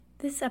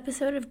This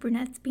episode of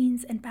Brunettes,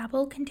 Beans, and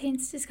Babble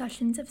contains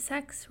discussions of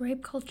sex,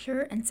 rape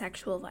culture, and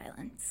sexual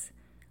violence.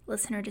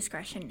 Listener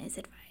discretion is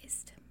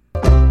advised.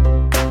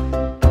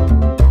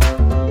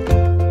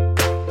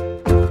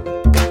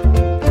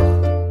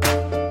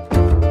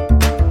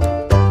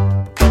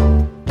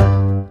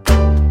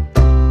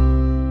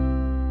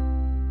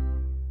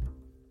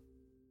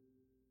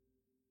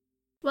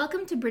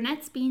 Welcome to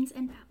Brunettes, Beans,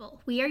 and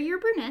Babble. We are your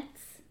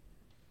brunettes.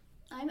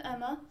 I'm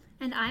Emma.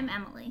 And I'm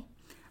Emily.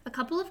 A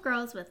couple of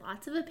girls with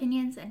lots of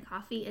opinions and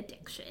coffee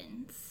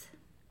addictions.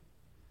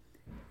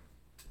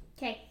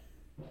 Okay,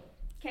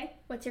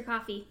 what's your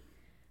coffee?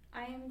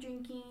 I am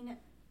drinking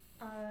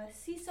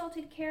sea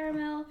salted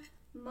caramel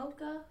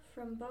mocha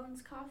from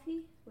Bones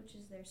Coffee, which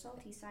is their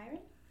salty siren.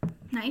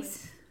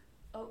 Nice.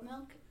 Oat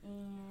milk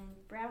and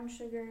brown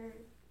sugar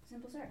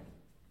simple syrup.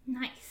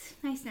 Nice.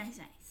 It tastes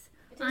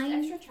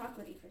extra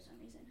chocolatey for some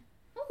reason.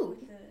 Ooh,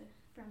 With the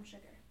brown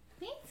sugar.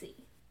 fancy.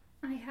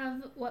 I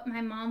have what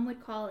my mom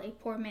would call a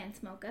poor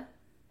man's mocha,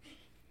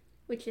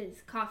 which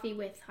is coffee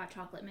with hot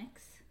chocolate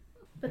mix.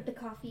 But the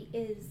coffee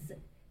is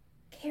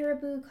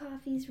Caribou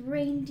Coffee's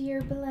Reindeer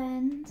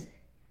Blend.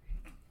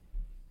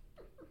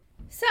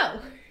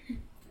 So,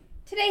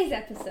 today's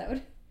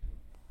episode,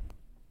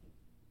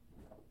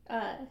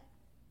 not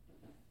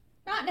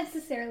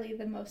necessarily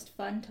the most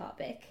fun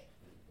topic,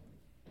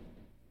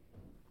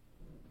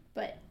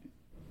 but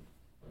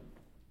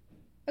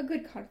a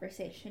good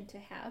conversation to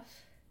have.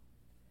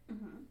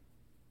 Mm-hmm.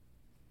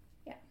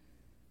 Yeah.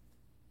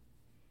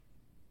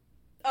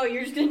 Oh,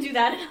 you're just gonna do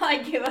that and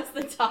I give us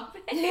the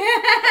topic?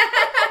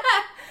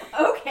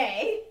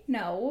 Okay.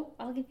 No,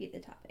 I'll give you the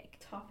topic.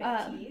 Topic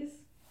tease.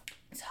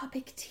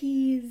 Topic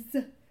tease.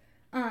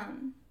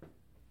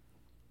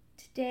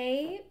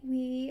 Today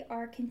we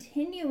are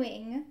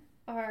continuing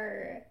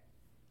our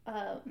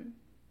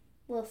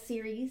little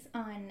series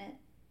on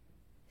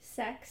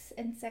sex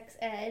and sex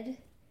ed,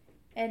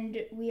 and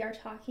we are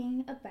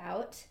talking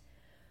about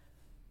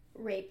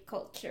rape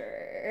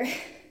culture.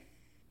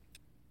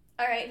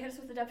 Alright, hit us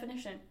with the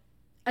definition.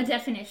 A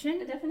definition?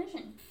 The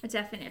definition. A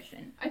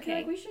definition. I feel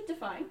like we should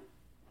define.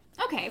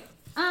 Okay.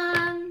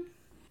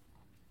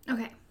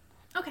 Okay.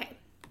 Okay.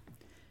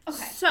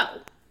 So,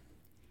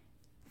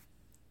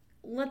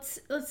 let's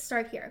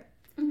start here.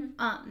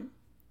 Mm-hmm.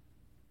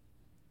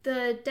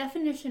 The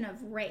definition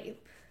of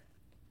rape,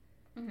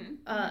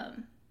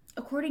 Mm-hmm.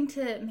 according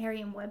to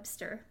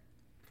Merriam-Webster,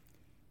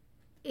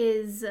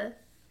 is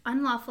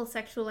unlawful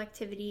sexual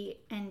activity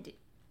and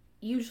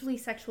usually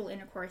sexual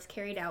intercourse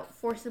carried out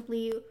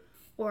forcibly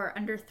or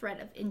under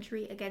threat of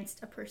injury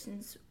against a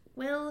person's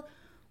will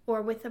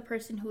or with a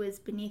person who is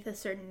beneath a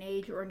certain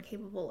age or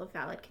incapable of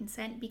valid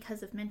consent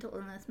because of mental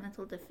illness,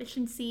 mental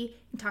deficiency,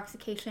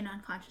 intoxication,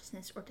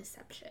 unconsciousness, or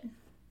deception.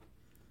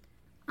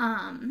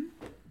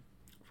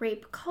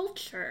 Rape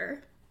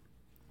culture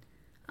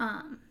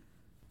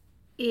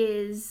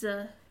is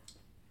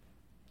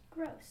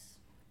Gross.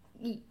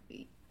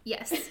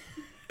 yes.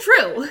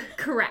 True.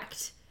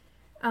 Correct.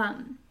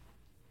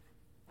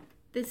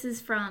 This is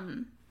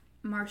from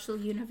Marshall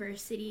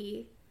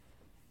University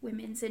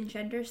Women's and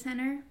Gender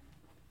Center.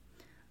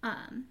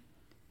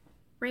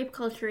 Rape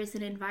culture is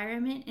an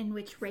environment in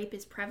which rape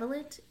is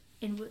prevalent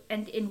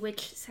and in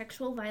which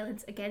sexual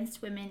violence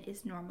against women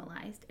is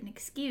normalized and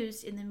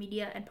excused in the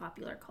media and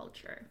popular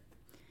culture.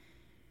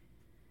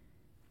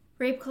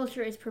 Rape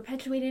culture is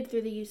perpetuated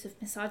through the use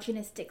of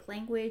misogynistic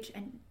language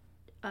and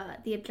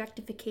the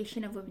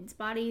objectification of women's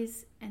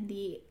bodies and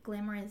the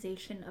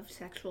glamorization of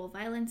sexual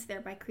violence,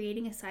 thereby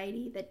creating a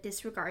society that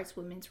disregards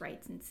women's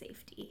rights and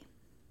safety.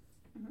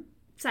 Mm-hmm.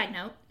 Side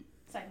note.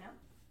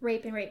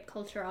 Rape And rape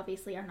culture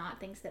obviously are not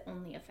things that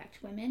only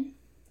affect women.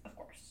 Of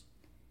course.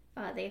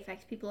 They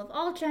affect people of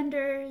all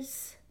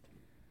genders,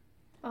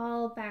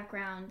 all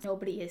backgrounds.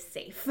 Nobody is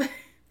safe.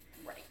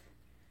 Right.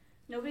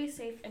 Nobody's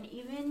safe, and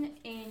even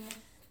in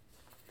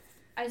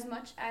as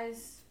much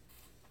as,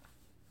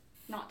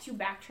 not to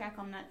backtrack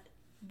on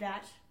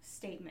that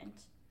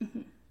statement,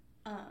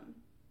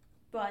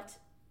 but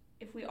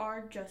if we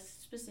are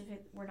just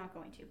specific, we're not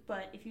going to,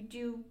 but if you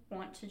do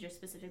want to just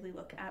specifically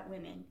look at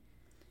women,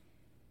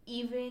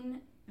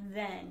 even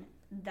then,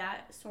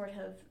 that sort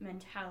of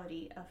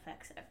mentality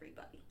affects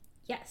everybody.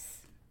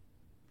 Yes.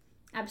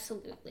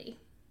 Absolutely.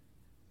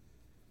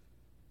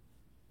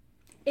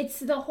 It's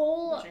the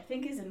whole... Which I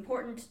think is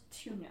important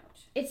to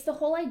note. It's the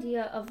whole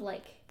idea of,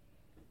 like,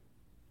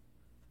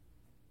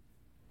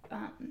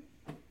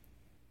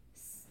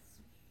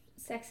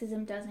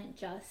 sexism doesn't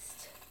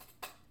just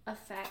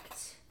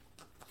affect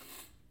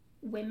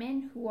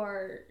women who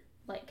are,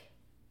 like,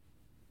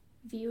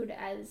 viewed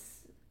as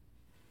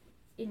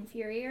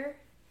inferior.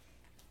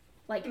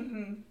 Like,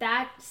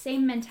 that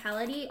same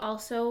mentality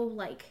also,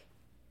 like,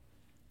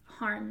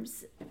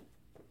 harms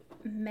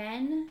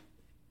men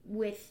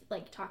with,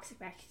 like, toxic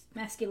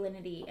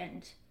masculinity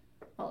and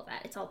all of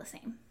that. It's all the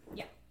same.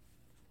 Yeah.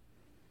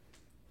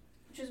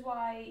 Which is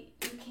why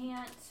you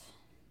can't...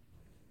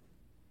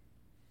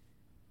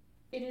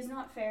 It is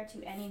not fair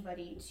to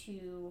anybody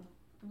to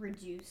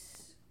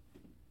reduce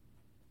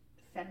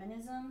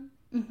feminism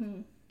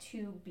Mm-hmm.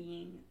 to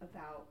being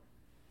about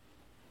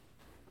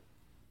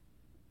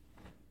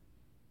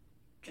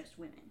just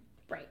women.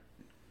 Right.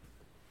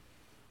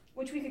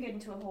 Which we could get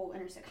into a whole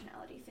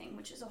intersectionality thing,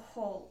 which is a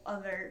whole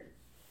other...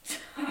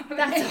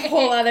 That's a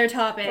whole other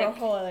topic. For a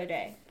whole other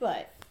day.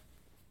 But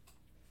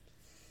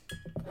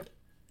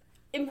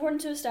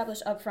important to establish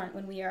up front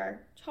when we are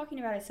talking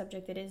about a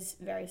subject that is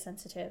very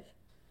sensitive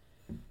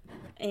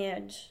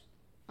and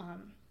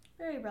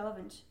very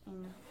relevant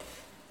in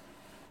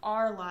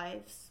our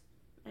lives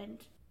and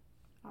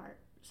our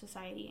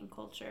society and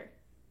culture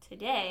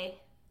today.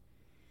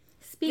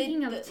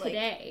 Speaking of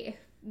today,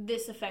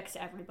 this affects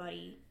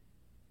everybody,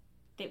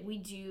 that we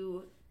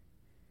do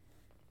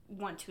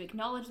want to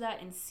acknowledge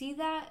that and see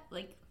that,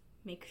 like,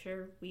 make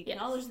sure we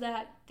acknowledge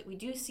that we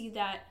do see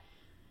that,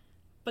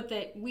 but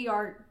that we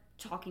are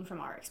talking from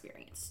our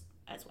experience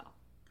as well.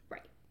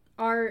 Right.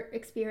 Our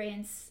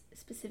experience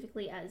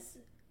specifically as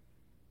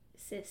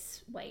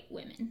cis white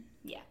women.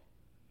 Yeah.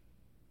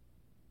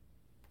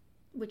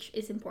 Which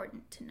is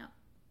important to know.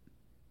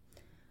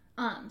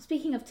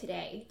 Speaking of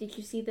today, did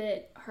you see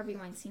that Harvey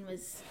Weinstein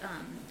was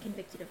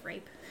convicted of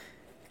rape?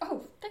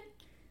 Oh, thank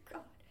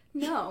God.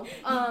 No.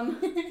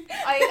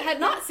 I had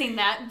not seen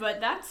that,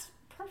 but that's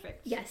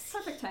perfect. Yes.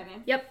 Perfect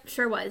timing. Yep,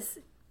 sure was.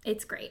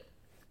 It's great.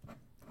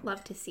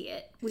 Love to see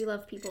it. We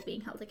love people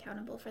being held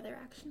accountable for their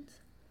actions.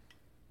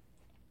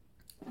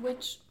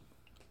 Which,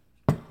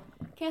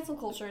 cancel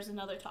culture is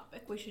another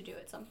topic we should do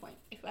at some point.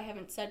 If I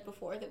haven't said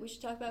before that we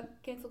should talk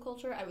about cancel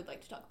culture, I would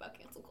like to talk about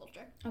cancel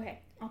culture. Okay,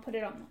 I'll put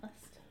it on the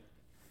list.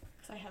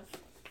 Because I have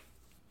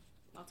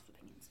lots of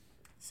opinions.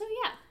 So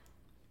yeah,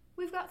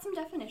 we've got some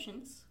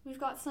definitions. We've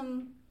got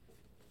some,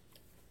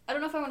 I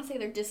don't know if I want to say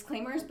they're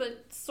disclaimers,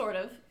 but sort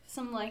of.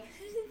 Some, like,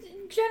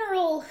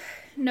 general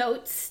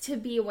notes to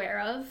be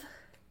aware of.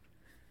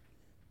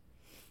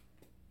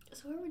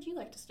 So where would you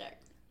like to start?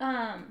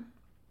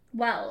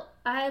 Well,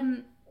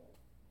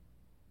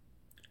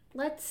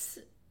 let's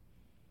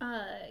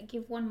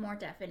give one more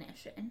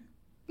definition.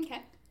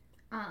 Okay.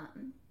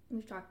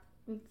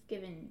 We've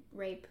given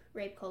rape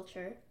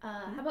culture.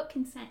 How about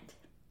consent?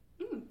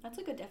 That's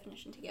a good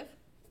definition to give.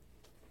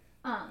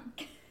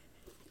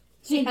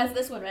 She She has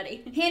this one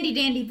ready. Handy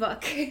dandy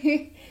book.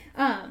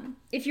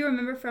 If you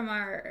remember from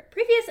our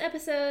previous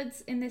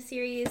episodes in this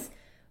series,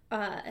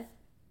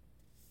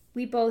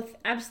 we both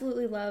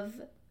absolutely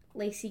love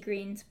Lacey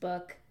Green's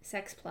book,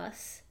 Sex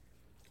Plus.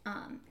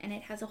 And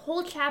it has a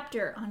whole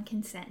chapter on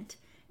consent,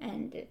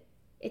 and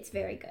it's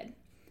very good.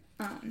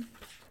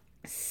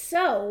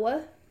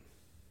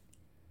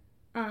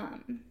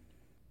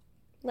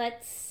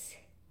 Let's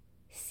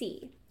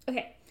see.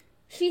 Okay,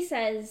 she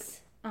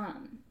says,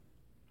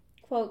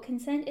 quote,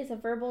 consent is a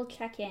verbal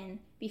check-in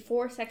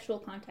before sexual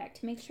contact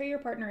to make sure your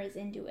partner is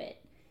into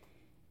it.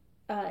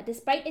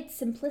 Despite its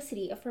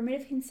simplicity,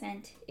 affirmative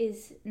consent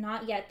is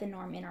not yet the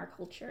norm in our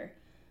culture.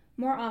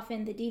 More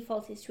often, the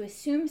default is to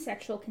assume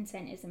sexual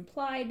consent is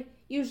implied,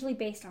 usually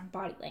based on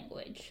body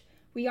language.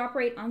 We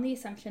operate on the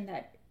assumption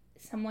that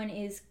someone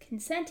is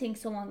consenting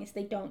so long as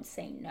they don't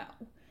say no.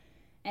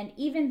 And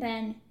even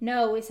then,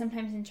 no is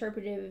sometimes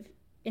interpreted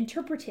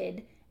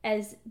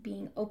as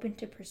being open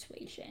to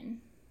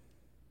persuasion.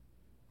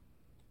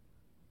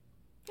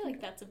 I feel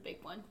like that's a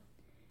big one.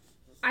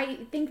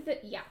 I think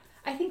that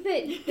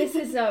this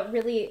is a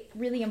really,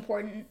 really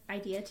important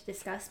idea to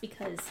discuss,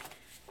 because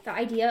the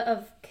idea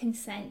of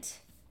consent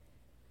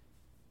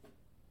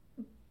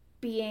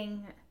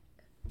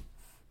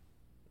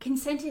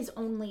is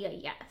only a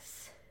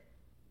yes.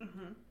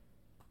 Mm-hmm.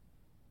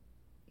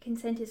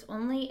 Consent is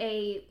only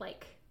a,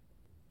 like,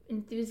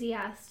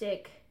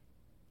 enthusiastic,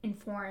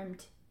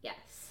 informed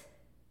yes.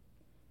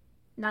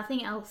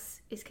 Nothing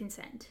else is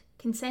consent.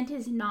 Consent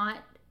is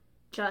not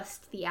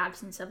just the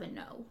absence of a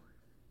no.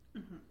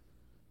 Mm-hmm.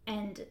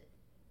 And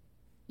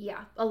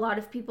yeah, a lot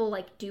of people,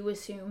 like, do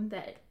assume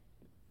that,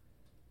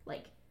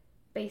 like,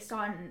 based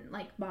on,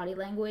 like, body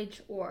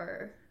language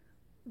or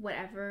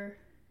whatever,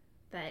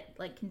 that,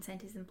 like,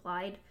 consent is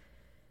implied.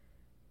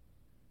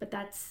 But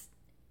that's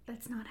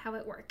not how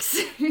it works.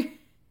 And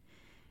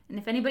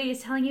if anybody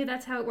is telling you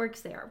that's how it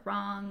works, they are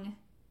wrong.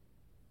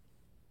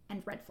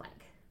 And red flag.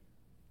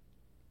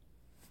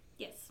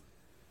 Yes.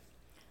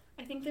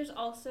 I think there's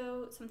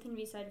also something to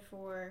be said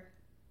for,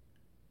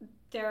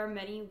 there are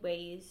many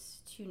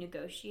ways to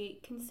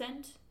negotiate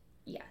consent.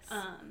 Yes.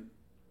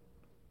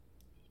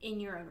 In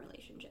your own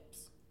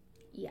relationships.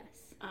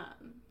 Yes.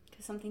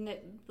 Because something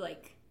that,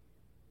 like,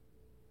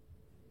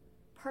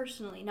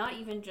 personally, not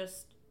even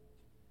just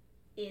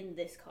in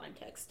this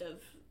context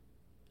of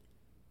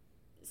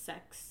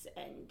sex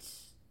and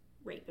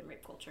rape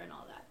culture and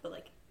all that, but,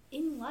 like,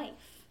 in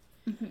life,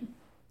 mm-hmm.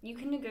 you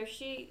can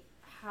negotiate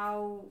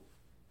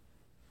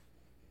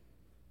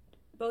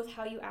both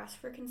how you ask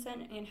for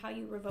consent and how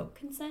you revoke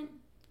consent,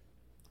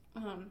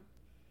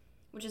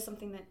 which is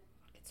something that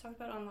gets talked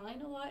about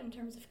online a lot in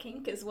terms of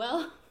kink as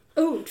well.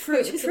 Oh, true.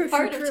 Which is a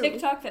part of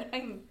TikTok that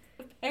I'm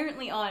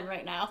apparently on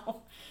right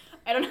now.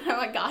 I don't know how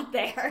I got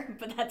there,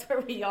 but that's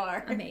where we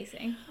are.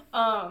 Amazing.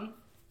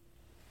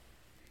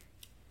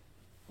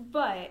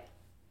 But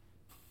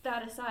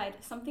that aside,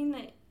 something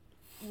that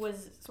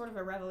was sort of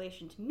a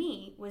revelation to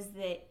me was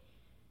that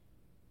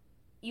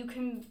you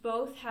can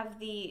both have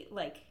the,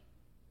 like,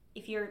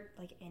 if you're,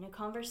 like, in a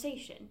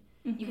conversation,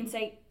 you can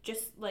say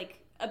just,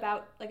 like,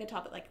 about, like, a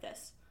topic like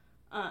this.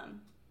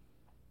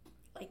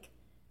 Like,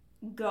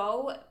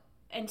 go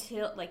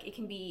until, like, it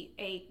can be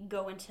a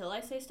go until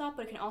I say stop,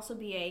 but it can also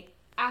be a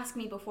ask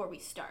me before we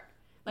start.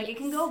 Like, it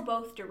can go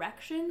both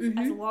directions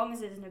as long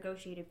as it is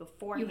negotiated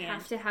beforehand. You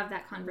have to have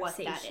that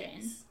conversation. What that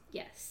is.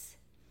 Yes.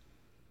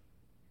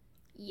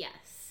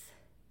 Yes.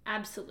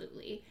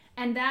 Absolutely.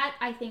 And that,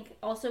 I think,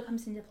 also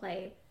comes into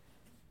play,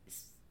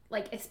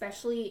 like,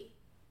 especially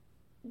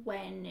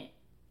when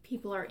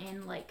people are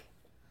in, like,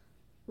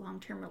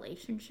 long-term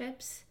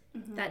relationships.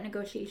 That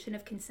negotiation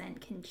of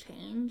consent can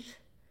change.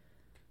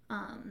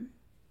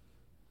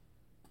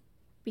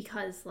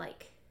 Because,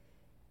 like,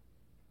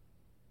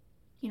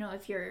 you know,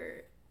 if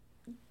you're,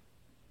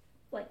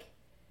 like,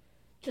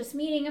 just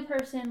meeting a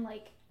person,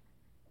 like,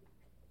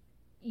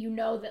 you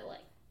know that, like,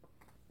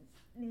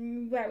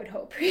 I would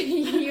hope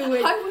you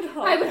would.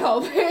 I would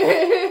hope.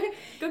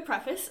 Good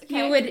preface.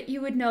 Okay.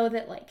 You would know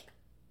that, like,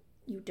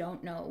 you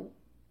don't know,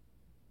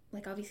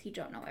 like, obviously you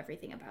don't know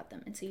everything about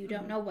them, and so you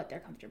don't know what they're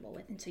comfortable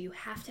with, and so you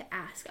have to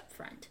ask up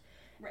front.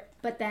 Right.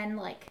 But then,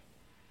 like,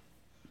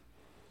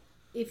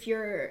 if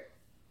you're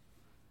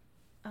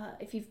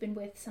if you've been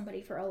with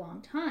somebody for a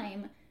long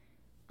time,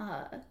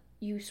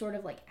 you sort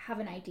of, like, have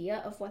an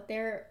idea of what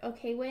they're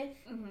okay with,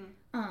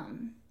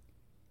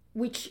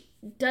 which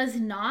does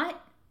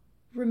not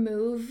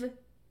remove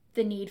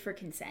the need for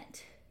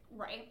consent.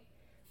 Right.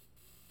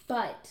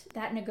 But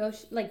that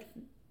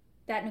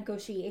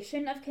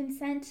negotiation of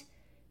consent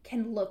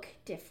can look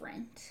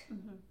different.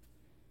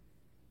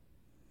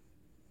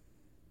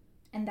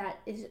 And that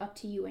is up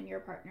to you and your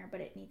partner,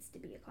 but it needs to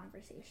be a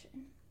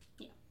conversation.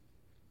 Yeah.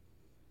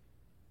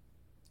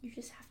 You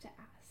just have to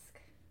ask.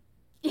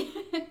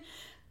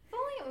 If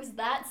only it was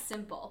that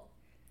simple.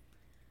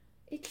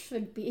 It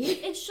should be.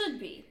 It should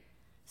be.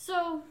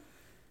 So,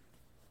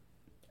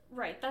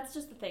 right, that's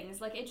just the thing. Is,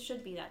 like, it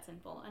should be that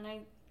simple. And I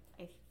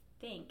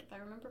think, if I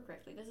remember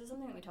correctly, this is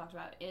something that we talked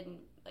about in,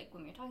 like,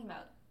 when we were talking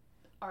about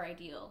our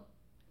ideal,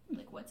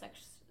 like, what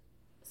sex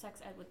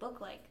ed would look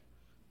like.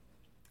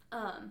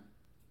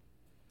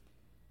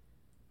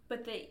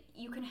 But that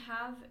you can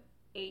have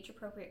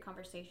age-appropriate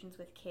conversations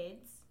with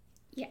kids.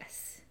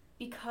 Yes.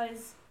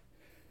 Because,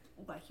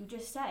 like you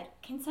just said,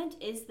 consent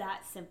is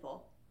that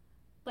simple.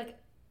 Like,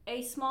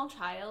 a small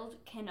child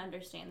can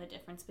understand the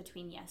difference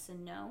between yes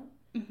and no.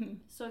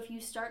 So if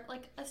you start,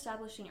 like,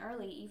 establishing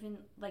early, even,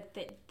 like,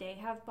 that they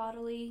have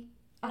bodily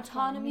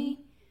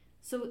autonomy.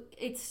 So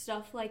it's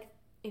stuff like,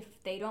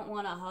 if they don't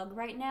want a hug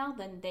right now,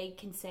 then they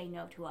can say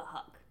no to a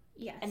hug.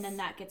 Yes. And then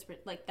that gets,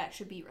 that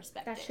should be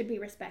respected. That should be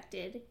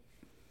respected.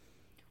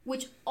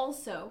 Which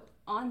also,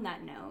 on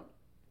that note,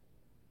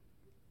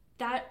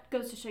 that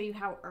goes to show you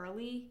how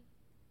early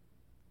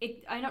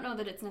I don't know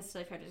that it's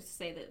necessarily fair to just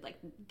say that, like,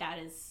 that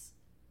is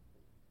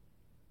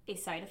a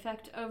side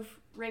effect of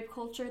rape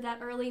culture that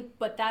early,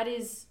 but that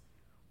is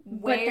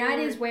where... But that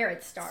is where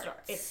it starts.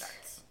 It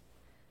starts.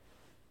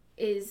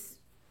 Is,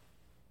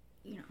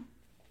 you know,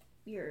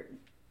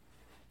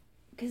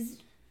 because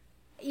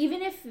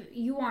even if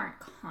you aren't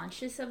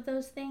conscious of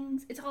those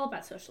things, it's all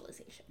about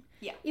socialization.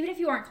 Yeah. Even if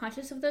you aren't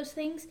conscious of those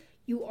things,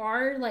 you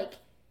are, like,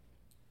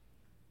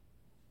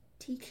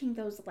 teaching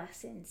those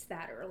lessons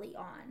that early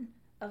on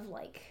of,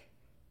 like,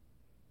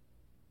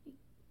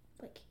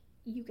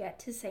 you get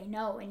to say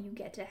no and you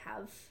get to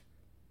have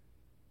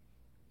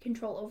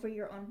control over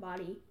your own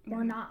body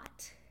or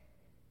not.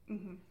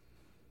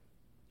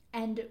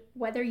 And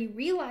whether you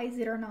realize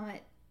it or not,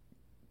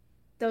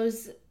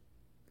 those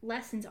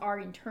lessons are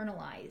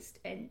internalized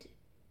and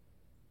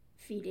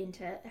feed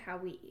into how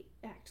we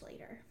act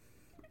later.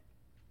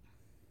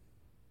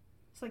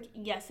 So, like,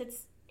 yes,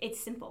 it's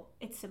simple.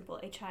 It's simple.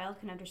 A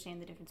child can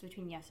understand the difference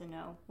between yes and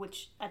no,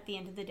 which at the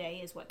end of the day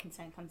is what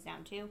consent comes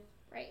down to.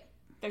 Right.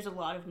 There's a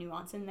lot of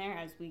nuance in there,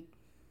 as we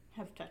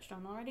have touched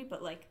on already,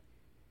 but, like,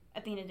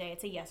 at the end of the day,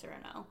 it's a yes or a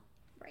no.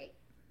 Right.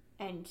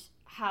 And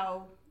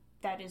how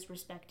that is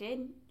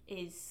respected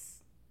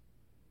is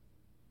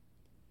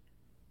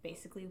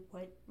basically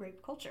what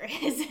rape culture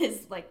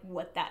is like,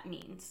 what that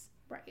means.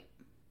 Right.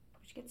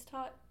 Which gets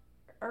taught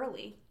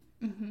early.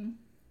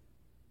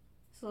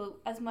 So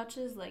as much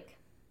as, like,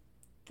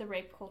 the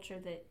rape culture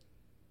that...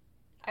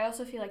 I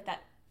also feel like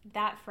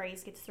that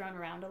phrase gets thrown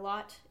around a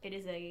lot. It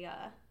is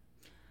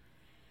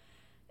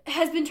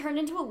has been turned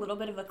into a little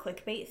bit of a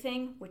clickbait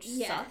thing, which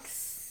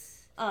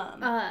sucks.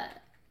 I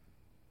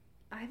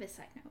have a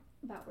side note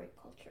about rape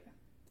culture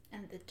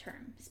and the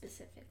term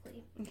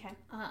specifically. Okay.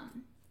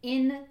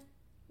 In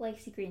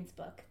Lacey Green's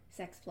book,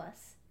 Sex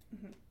Plus,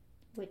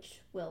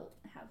 which we'll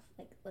have,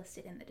 like,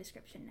 listed in the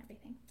description and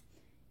everything.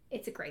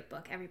 It's a great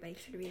book. Everybody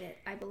should read it,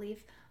 I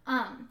believe.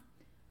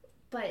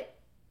 But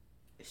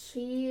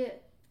she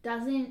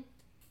doesn't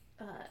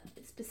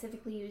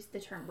specifically use the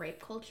term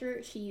rape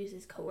culture. She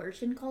uses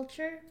coercion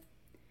culture.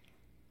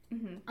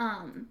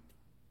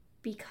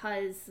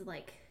 Because,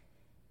 like,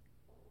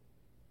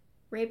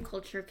 rape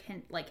culture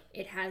can, like,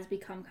 it has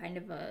become kind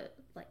of a,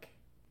 like,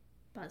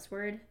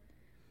 buzzword.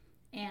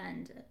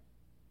 And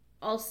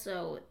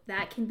also,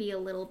 that can be a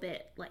little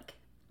bit, like,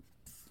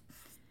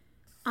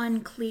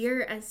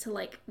 unclear as to,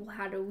 like, well,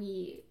 how do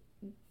we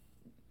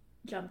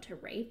jump to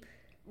rape?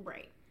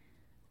 Right.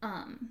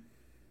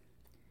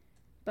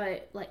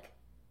 But, like,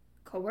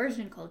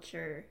 coercion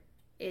culture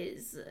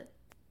is,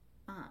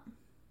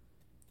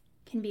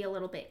 can be a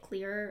little bit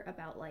clearer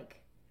about,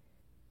 like,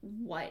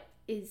 what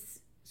is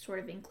sort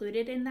of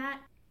included in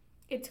that.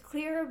 It's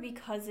clearer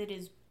because it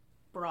is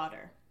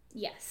broader.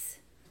 Yes.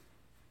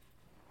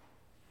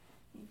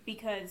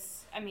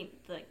 Because, I mean,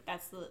 like,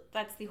 that's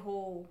the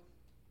whole,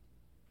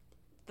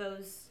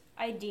 those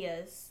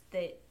ideas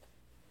that,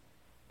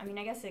 I mean,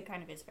 I guess it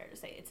kind of is fair to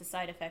say it's a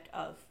side effect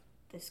of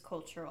this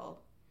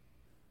cultural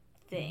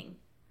thing.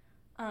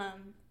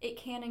 It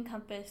can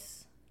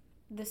encompass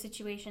the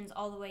situations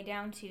all the way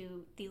down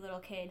to the little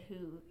kid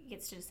who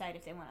gets to decide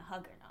if they want to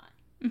hug or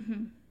not.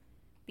 Mm-hmm.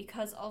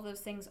 Because all those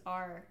things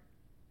are,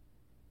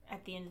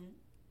 at the end,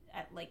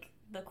 at, like,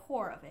 the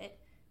core of it,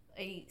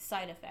 a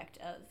side effect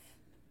of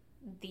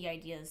the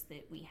ideas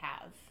that we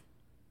have,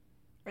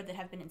 or that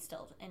have been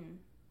instilled in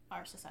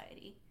our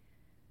society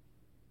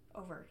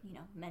over, you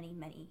know, many,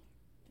 many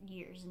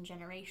years and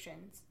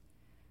generations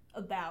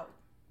about,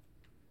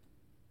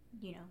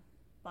 you know,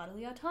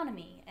 bodily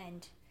autonomy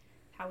and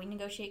how we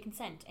negotiate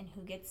consent and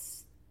who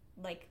gets,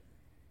 like,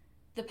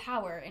 the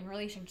power in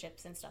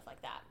relationships and stuff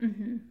like that.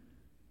 Mm-hmm.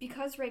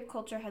 Because rape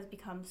culture has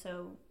become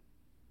so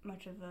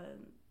much of a,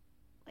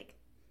 like,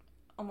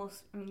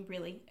 almost, I mean,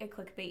 really, a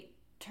clickbait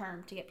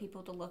term to get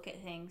people to look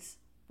at things,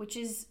 which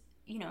is,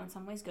 you know, in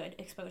some ways good.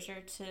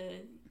 Exposure to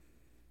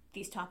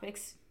these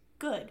topics,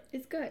 good.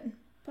 It's good,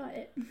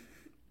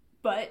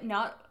 but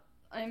not,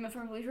 I'm a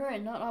firm believer,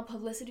 and not all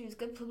publicity is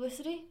good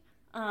publicity.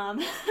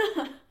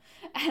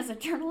 As a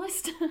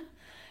journalist,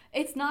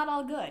 it's not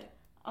all good.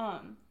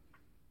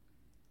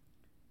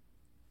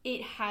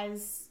 It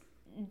has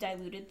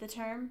diluted the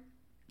term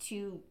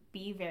to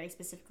be very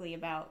specifically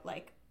about,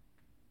 like,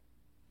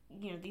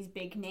 you know, these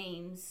big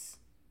names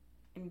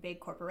and big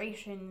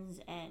corporations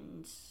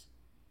and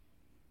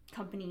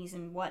companies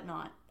and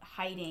whatnot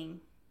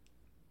hiding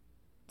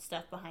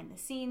stuff behind the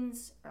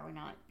scenes, or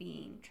not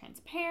being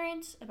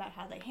transparent about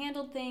how they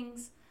handled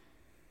things.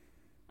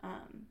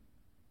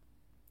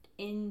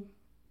 In,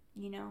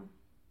 you know,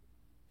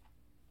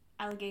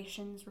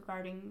 allegations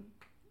regarding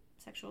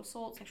sexual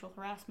assault, sexual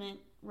harassment,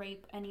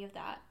 rape, any of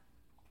that.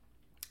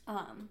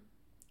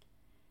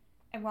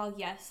 And while,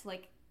 yes,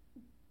 like,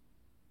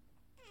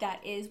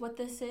 that is what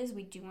this is,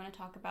 we do want to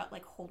talk about,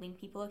 like, holding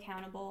people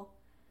accountable,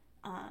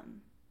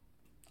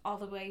 all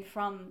the way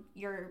from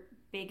your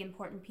big,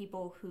 important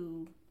people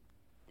who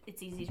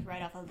it's easy to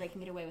write off that they can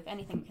get away with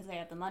anything because they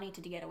have the money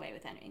to get away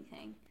with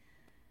anything.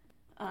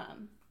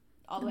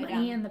 All the way down. The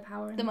money and the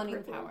power and the money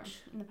and the power.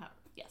 And the power.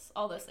 Yes,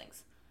 all those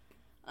things.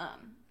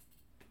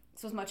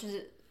 So as much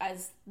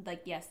as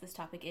like, yes, this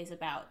topic is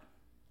about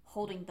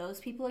holding those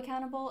people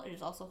accountable, it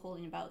is also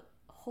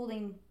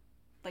holding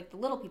like the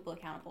little people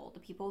accountable, the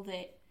people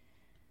that,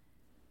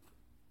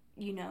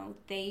 you know,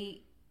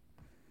 they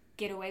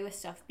get away with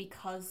stuff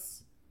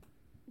because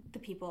the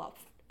people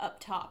up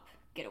top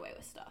get away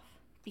with stuff,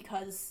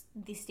 because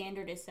the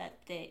standard is set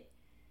that,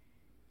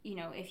 you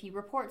know, if you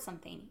report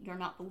something, you're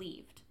not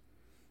believed.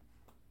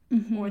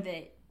 Mm-hmm. Or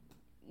that,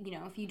 you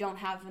know, if you don't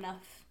have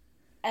enough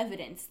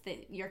evidence,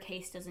 that your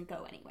case doesn't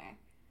go anywhere.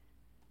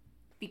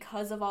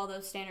 Because of all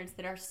those standards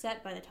that are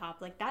set by the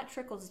top, like, that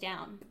trickles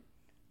down.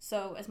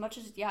 So as much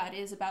as, yeah, it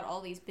is about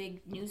all these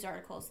big news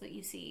articles that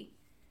you see,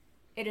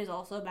 it is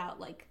also about,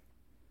 like,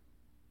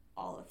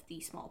 all of the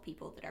small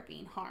people that are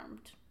being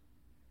harmed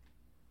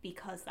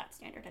because that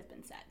standard has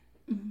been set.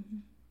 Mm-hmm.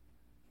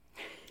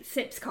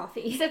 Sips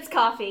coffee. Sips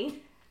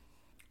coffee.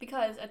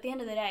 Because at the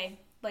end of the day,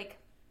 like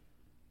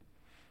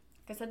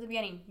I said at the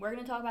beginning, we're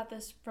going to talk about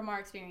this from our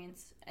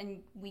experience,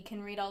 and we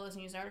can read all those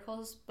news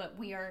articles, but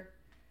we are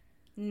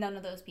none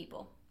of those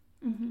people.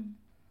 Mm-hmm.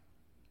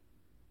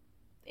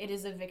 It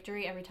is a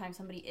victory every time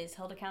somebody is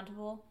held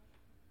accountable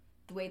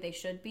the way they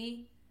should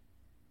be,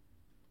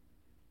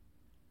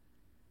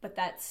 but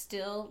that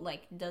still,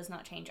 like, does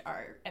not change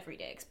our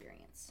everyday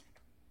experience.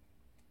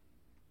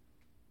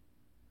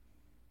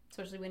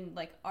 Especially when,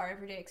 like, our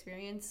everyday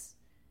experience,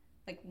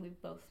 like, we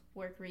both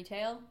work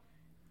retail,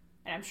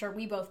 and I'm sure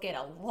we both get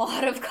a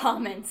lot of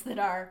comments that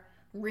are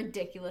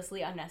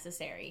ridiculously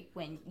unnecessary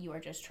when you are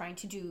just trying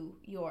to do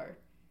your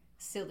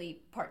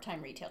silly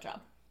part-time retail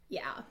job.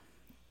 Yeah,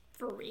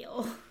 for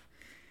real.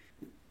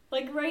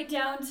 Like, right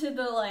down to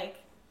the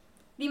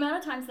amount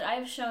of times that I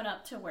have shown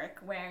up to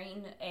work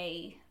wearing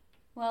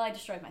well, I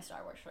destroyed my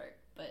Star Wars shirt,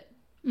 but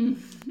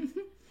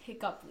it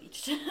got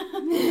bleached.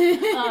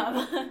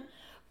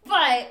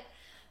 But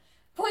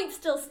point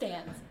still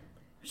stands.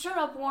 Showing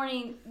up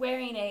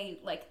wearing a,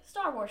 like,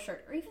 Star Wars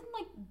shirt, or even,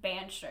 like,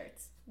 band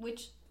shirts,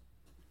 which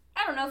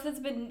I don't know if it's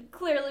been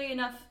clearly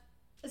enough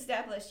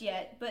established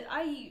yet, but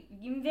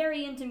I'm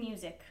very into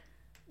music.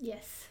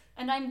 Yes.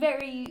 And I'm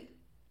very,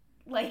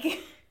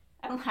 like,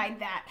 I don't hide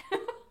that.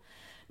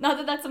 Not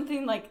that that's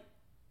something, like,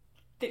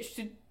 that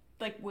should,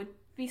 like, would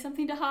be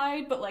something to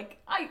hide, but, like,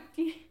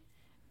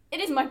 it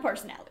is my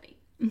personality.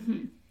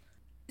 Mm-hmm.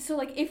 So,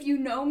 like, if you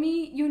know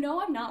me, you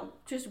know I'm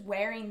not just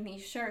wearing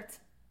these shirts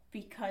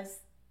because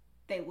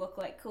they look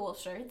like cool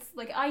shirts.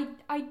 Like, I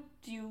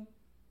do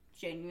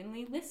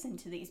genuinely listen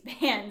to these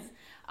bands.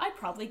 I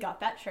probably got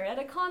that shirt at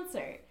a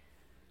concert.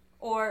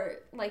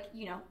 Or, like,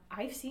 you know,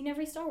 I've seen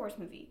every Star Wars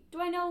movie.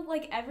 Do I know,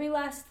 like, every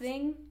last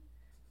thing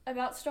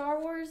about Star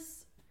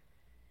Wars?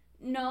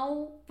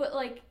 No, but,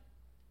 like,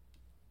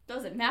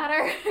 does it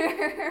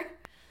matter?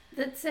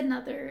 That's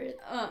another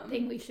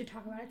thing we should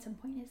talk about at some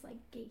point is, like,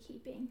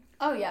 gatekeeping.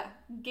 Oh, yeah.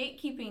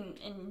 Gatekeeping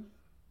in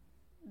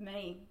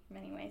many,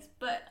 many ways.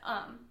 But,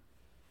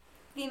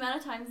 the amount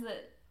of times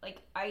that,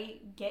 like, I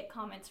get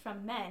comments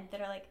from men that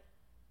are like,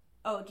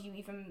 oh, do you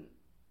even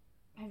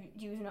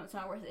know what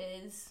Star Wars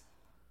is?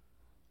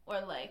 Or,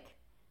 like,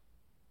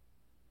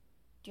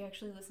 do you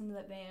actually listen to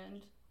that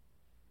band?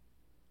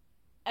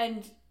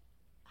 And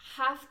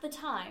half the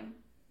time,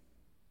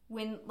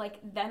 when, like,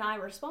 then I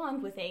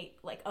respond with a,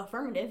 like,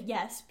 affirmative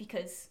yes,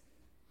 because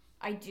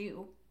I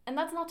do. And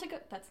that's not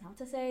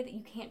to say that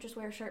you can't just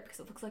wear a shirt because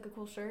it looks like a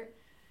cool shirt.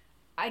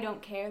 I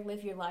don't care,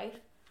 live your life.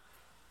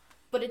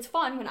 But it's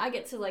fun when I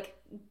get to, like,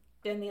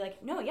 then be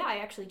like, no, yeah, I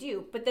actually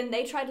do. But then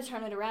they try to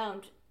turn it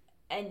around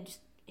and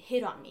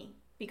hit on me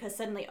because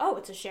suddenly, oh,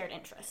 it's a shared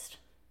interest.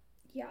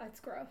 Yeah, it's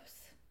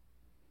gross.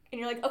 And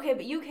you're like, okay,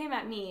 but you came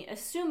at me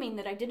assuming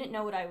that I didn't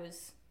know what I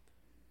was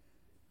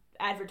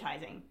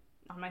advertising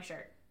on my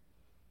shirt.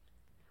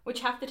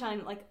 Which half the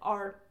time, like,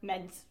 are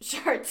men's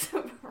shirts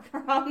from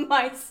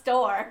my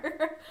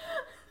store.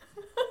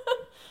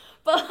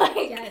 But,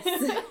 like... Yes.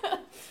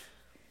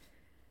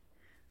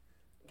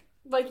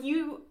 Like,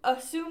 you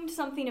assumed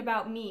something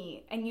about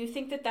me, and you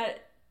think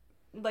that,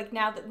 like,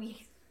 now that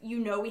we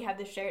have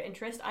this shared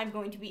interest, I'm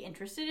going to be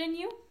interested in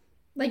you?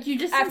 Like, you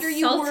just After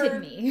insulted you were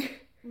me.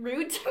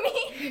 rude to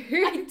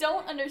me? I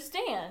don't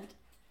understand.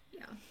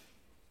 Yeah.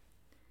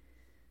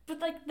 But,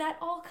 like, that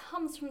all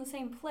comes from the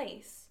same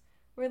place.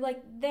 Where,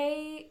 like,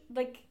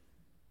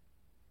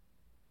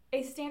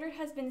 a standard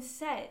has been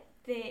set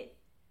that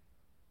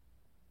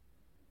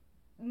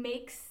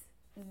makes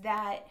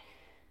that,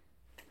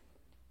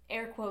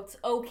 air quotes,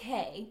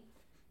 okay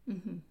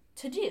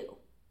to do.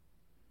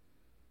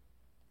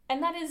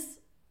 And that is,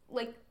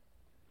 like,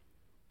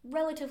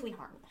 relatively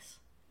harmless.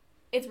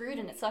 It's rude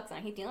and it sucks and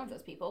I hate dealing with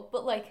those people,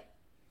 but, like,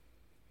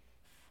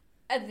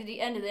 at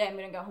the end of the day, I'm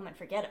going to go home and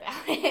forget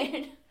about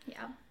it.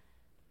 Yeah.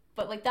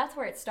 But, like, that's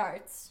where it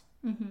starts.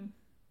 Mm-hmm.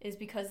 Is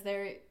because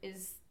there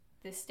is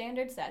this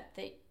standard set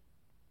that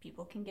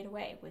people can get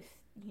away with,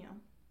 you know,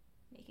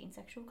 making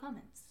sexual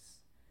comments,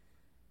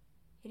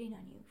 hitting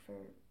on you for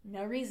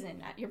no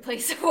reason at your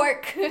place of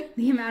work.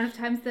 The amount of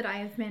times that I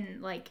have been,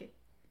 like,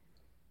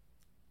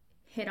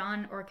 hit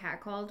on or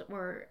catcalled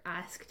or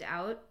asked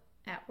out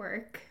at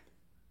work.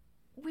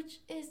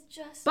 Which is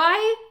just...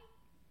 By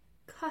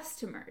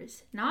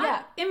customers,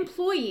 not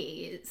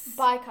employees.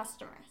 By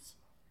customers.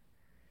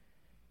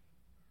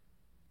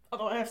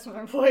 Although I have some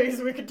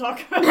employees we could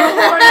talk about.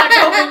 We're not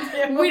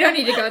going to. We don't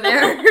need to go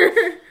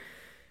there.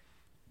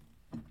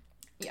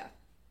 Yeah.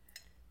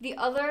 The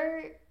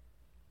other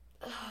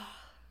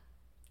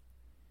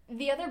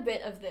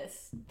bit of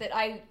this that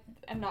I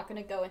am not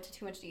going to go into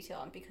too much detail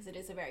on because it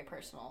is a very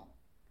personal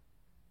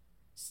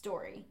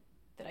story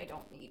that I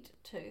don't need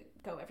to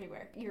go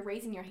everywhere. You're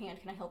raising your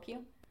hand. Can I help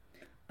you?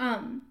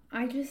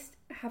 I just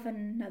have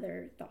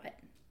another thought.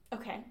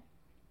 Okay.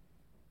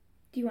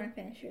 Do you want to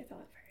finish your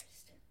thought first?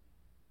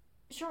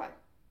 Sure.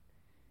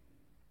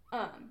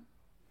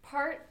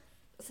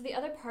 So the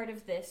other part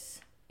of this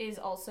is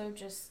also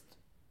just,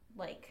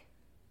 like,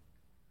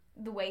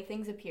 the way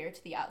things appear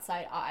to the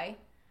outside eye.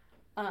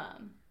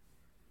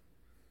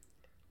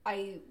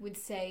 I would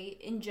say,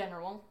 in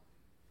general,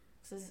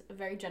 this is a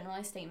very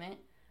generalized statement,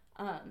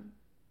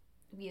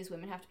 we as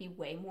women have to be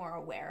way more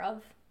aware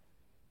of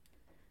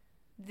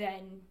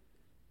than,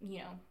 you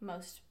know,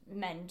 most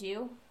men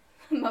do.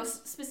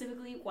 Most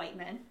specifically, white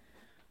men.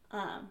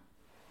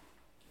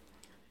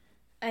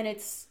 And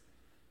it's,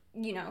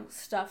 you know,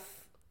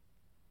 stuff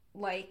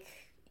like,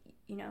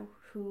 you know,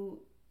 who,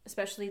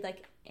 especially,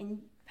 like,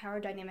 in power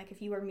dynamic,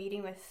 if you are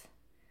meeting with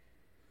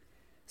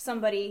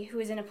somebody who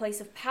is in a place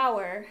of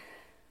power,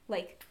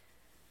 like,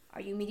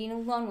 are you meeting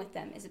alone with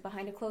them? Is it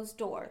behind a closed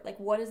door? Like,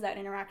 what does that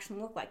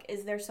interaction look like?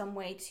 Is there some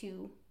way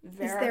to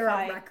verify? Is there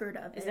a record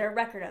of it? Is there a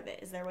record of it?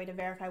 Is there a way to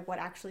verify what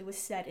actually was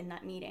said in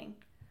that meeting?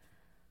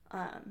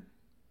 And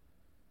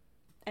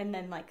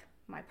then, like,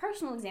 my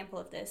personal example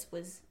of this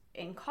was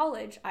in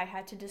college, I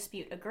had to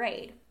dispute a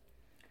grade.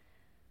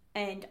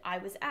 And I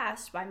was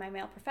asked by my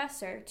male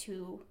professor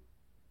to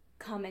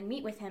come and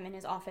meet with him in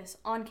his office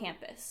on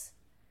campus.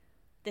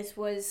 This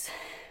was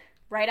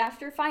right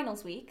after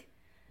finals week.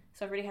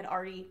 So everybody had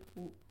already,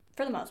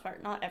 for the most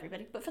part, not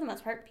everybody, but for the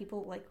most part,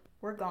 people, like,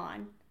 were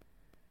gone.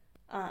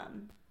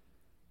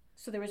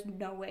 So there was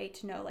no way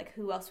to know, like,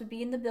 who else would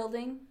be in the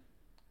building.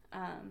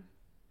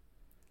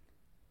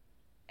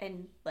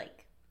 And,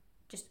 like,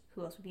 just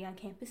who else would be on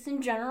campus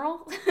in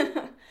general.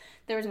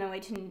 There was no way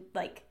to,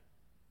 like,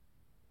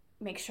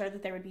 make sure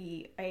that there would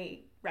be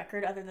a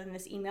record other than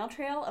this email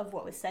trail of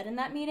what was said in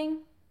that meeting.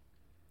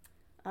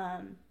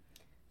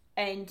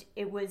 And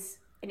it was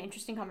an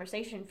interesting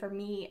conversation for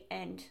me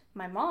and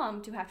my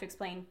mom to have to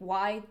explain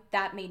why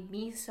that made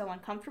me so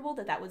uncomfortable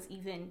that was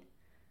even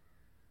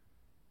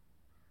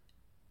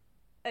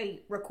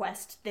a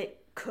request that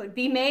could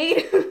be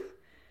made,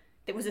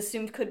 that was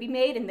assumed could be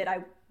made, and that I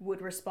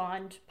would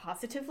respond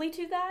positively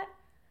to that.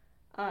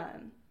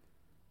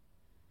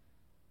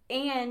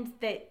 And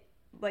that,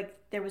 like,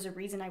 there was a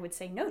reason I would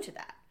say no to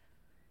that.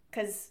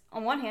 Because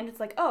on one hand, it's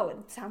like, oh,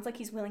 it sounds like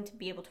he's willing to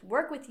be able to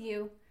work with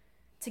you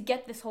to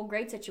get this whole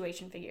grade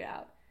situation figured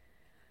out.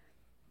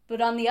 But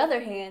on the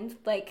other hand,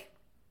 like,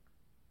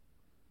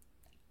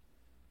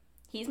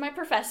 he's my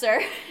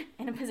professor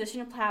in a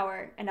position of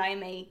power, and I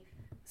am a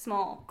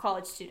small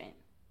college student.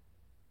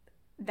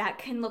 That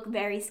can look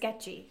very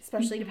sketchy,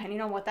 especially depending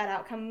on what that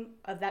outcome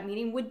of that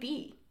meeting would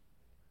be.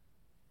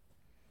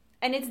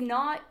 And it's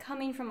not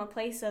coming from a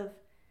place of,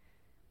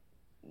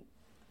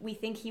 we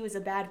think he was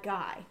a bad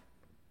guy.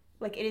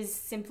 Like, it is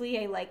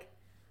simply a, like,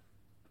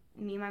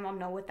 me and my mom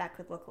know what that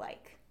could look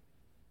like.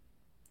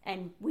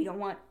 And we don't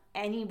want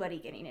anybody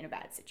getting in a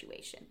bad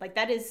situation. Like,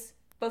 that is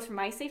both for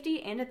my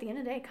safety and, at the end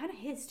of the day, kind of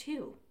his,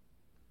 too.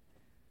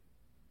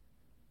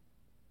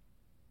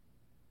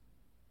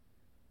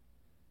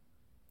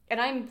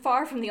 And I'm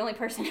far from the only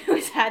person who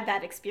has had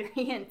that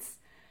experience.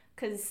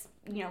 Because,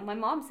 you know, my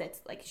mom said,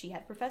 like, she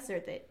had a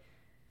professor that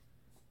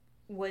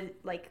was,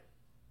 like,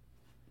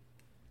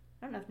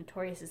 I don't know if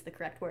notorious is the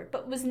correct word,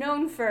 but was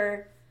known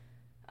for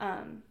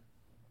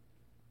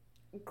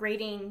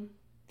grading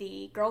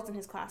the girls in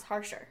his class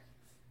harsher.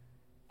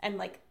 And,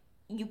 like,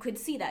 you could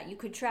see that. You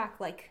could track,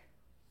 like,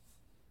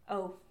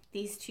 oh,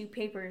 these two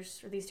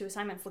papers or these two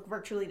assignments look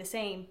virtually the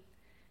same.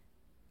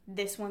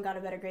 This one got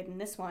a better grade than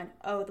this one.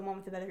 Oh, the one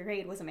with the better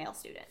grade was a male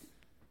student.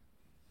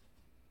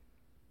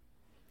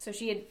 So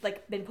she had,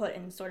 like, been put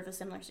in sort of a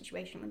similar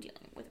situation when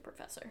dealing with a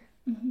professor.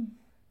 Mm-hmm.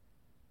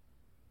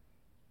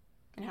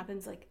 It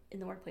happens, like, in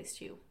the workplace,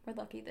 too. We're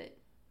lucky that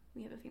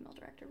we have a female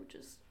director, which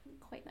is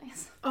quite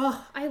nice.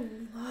 Oh, I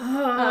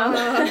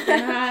love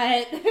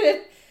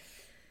that.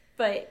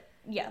 But,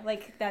 yeah,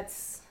 like,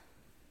 that's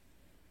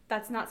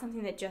not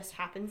something that just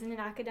happens in an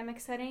academic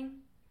setting.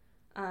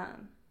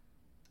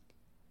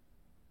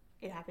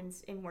 It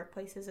happens in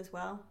workplaces as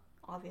well,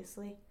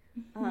 obviously.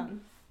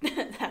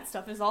 That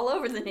stuff is all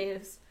over the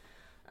news.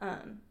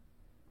 But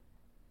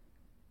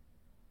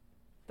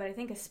I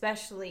think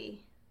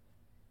especially,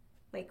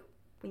 like,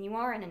 when you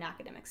are in an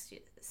academic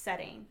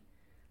setting,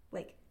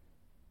 like,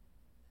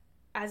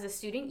 as a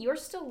student, you're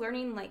still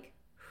learning, like,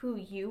 who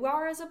you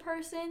are as a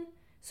person.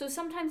 So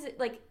sometimes,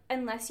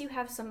 unless you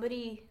have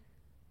somebody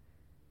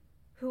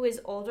who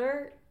is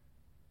older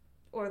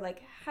or,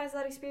 like, has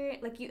that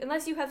experience, like,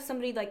 unless you have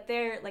somebody, like,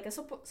 there, like, a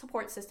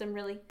support system,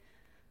 really,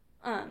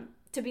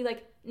 to be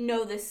like,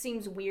 no, this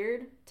seems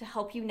weird, to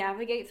help you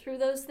navigate through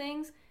those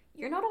things,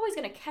 you're not always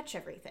going to catch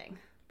everything.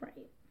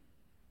 Right.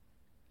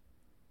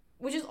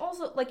 Which is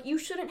also, like, you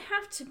shouldn't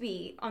have to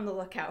be on the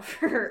lookout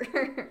for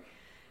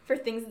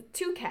things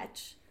to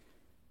catch.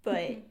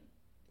 But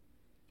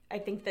I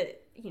think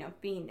that, you know,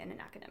 being in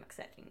an academic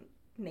setting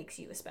makes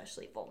you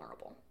especially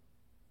vulnerable.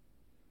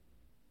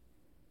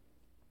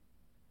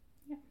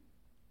 Yeah.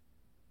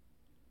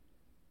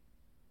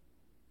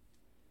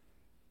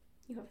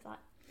 You have a thought?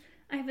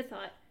 I have a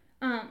thought.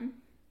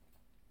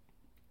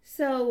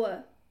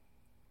 So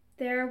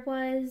there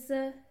was,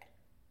 I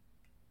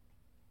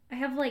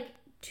have, like,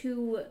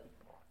 two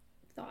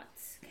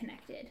thoughts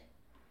connected.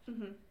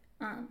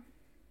 Mm-hmm.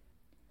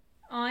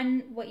 On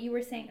what you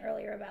were saying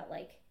earlier about,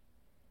 like,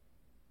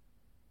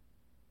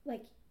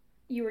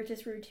 you were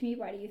just rude to me,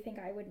 why do you think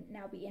I would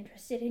now be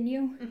interested in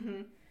you?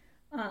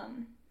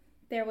 Mm-hmm.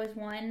 There was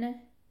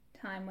one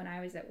time when I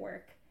was at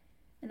work,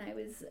 and I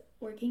was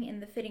working in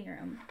the fitting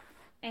room,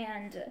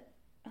 and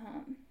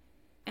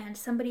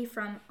somebody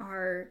from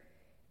our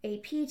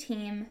AP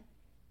team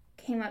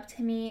came up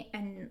to me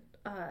and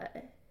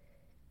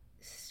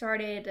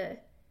started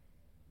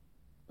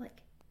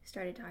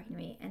talking to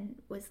me and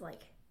was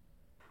like,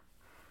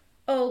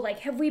 oh, like,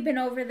 have we been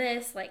over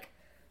this? Like,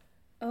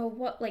 oh,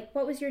 what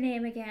was your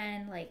name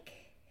again? Like,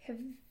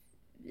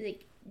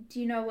 do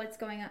you know what's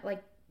going on?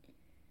 Like,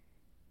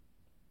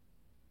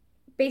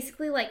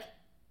 basically, like,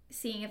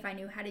 seeing if I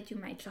knew how to do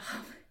my job.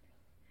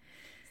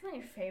 It's not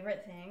your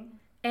favorite thing.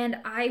 And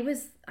I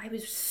was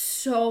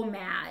so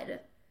mad.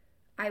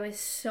 I was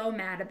so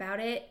mad about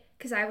it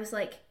because I was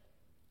like,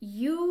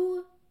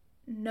 you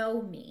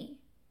know me.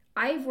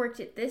 I've worked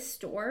at this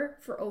store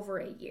for over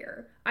a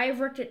year. I've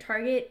worked at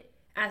Target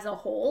as a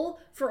whole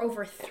for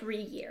over 3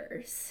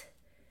 years.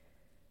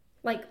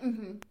 Like,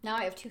 now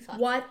I have two thoughts.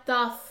 What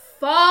the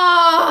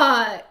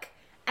fuck?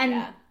 And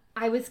yeah.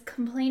 I was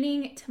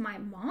complaining to my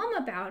mom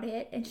about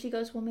it, and she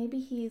goes, well, maybe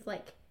he's,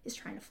 like, is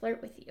trying to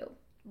flirt with you.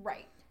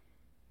 Right.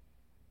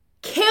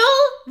 Kill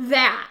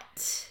that.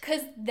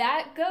 Because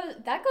that goes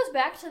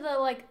back to the,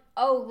 like,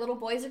 oh, little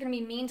boys are going to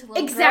be mean to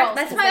little girls. Exactly.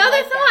 That's my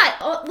other thought.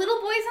 Oh,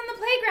 little boys on the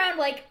playground,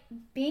 like,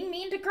 being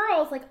mean to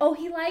girls. Like, oh,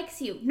 he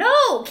likes you.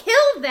 No,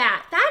 kill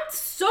that. That's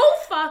so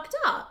fucked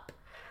up.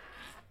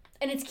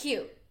 And it's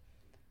cute.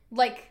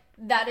 Like,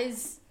 that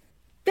is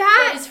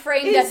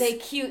framed as a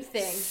cute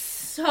thing.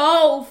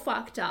 So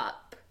fucked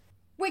up.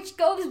 Which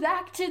goes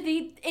back to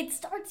it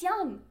starts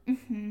young.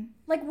 Mm-hmm.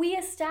 Like, we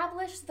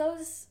establish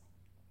those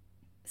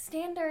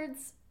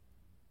standards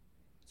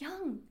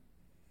young.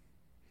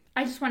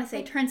 I just want to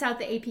say, turns out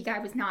the AP guy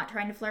was not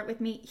trying to flirt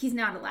with me. He's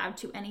not allowed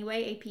to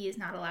anyway. AP is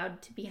not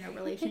allowed to be in a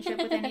relationship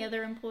with any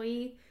other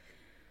employee.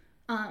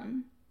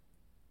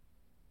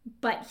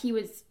 But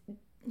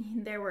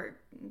there were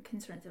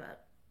concerns about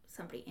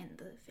somebody in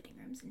the fitting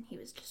rooms, and he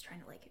was just trying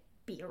to, like,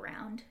 be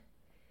around.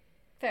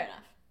 Fair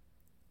enough.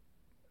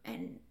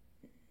 And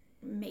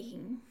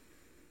making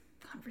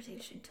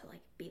conversation to, like,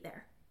 be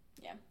there.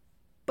 Yeah.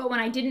 But when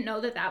I didn't know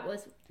that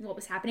was what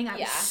was happening, I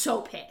was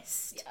so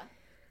pissed. Yeah.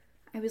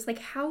 I was like,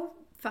 how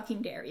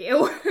fucking dare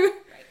you?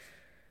 Right.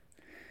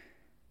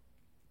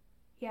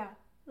 Yeah.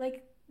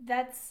 Like,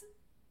 that's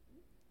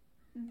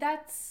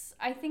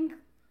I think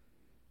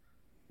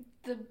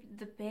the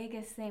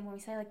biggest thing when we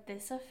say, like,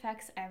 this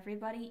affects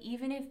everybody,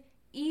 even if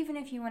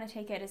you want to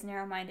take it as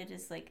narrow-minded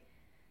as, like,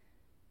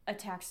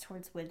 attacks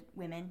towards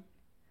women,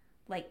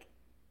 like,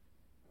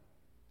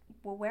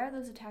 well, where are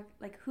those attacks?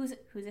 Like, who's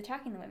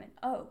attacking the women?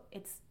 Oh,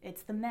 it's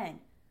the men.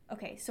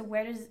 Okay, so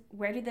where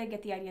did they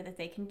get the idea that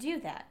they can do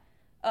that?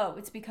 Oh,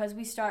 it's because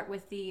we start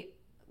with the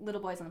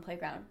little boys on the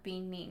playground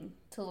being mean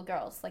to little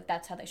girls. Like,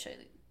 that's how they show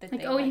that.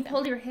 Like, oh, you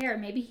pulled your hair.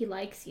 Maybe he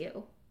likes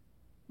you.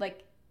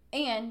 Like,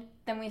 and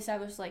then we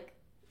establish, like,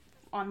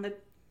 on the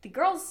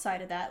girls'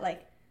 side of that,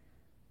 like,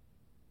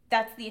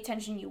 that's the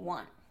attention you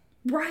want.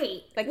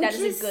 Right. Like, that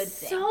is a good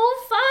thing. So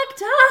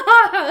fucked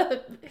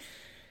up.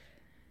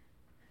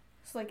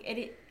 So, like,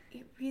 it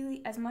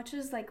really, as much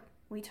as, like,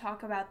 we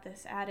talk about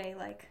this at a,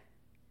 like,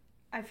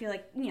 I feel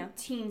like, you know,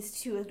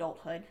 teens to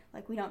adulthood,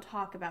 like, we don't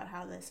talk about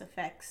how this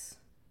affects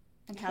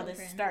and how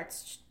this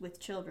starts with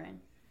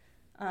children.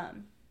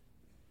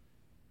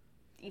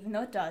 Even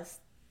though it does,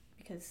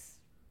 because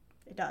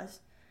it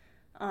does.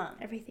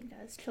 Everything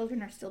does.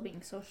 Children are still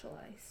being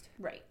socialized.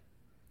 Right.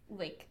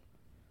 Like,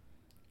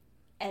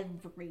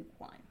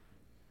 everyone.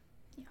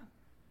 Yeah.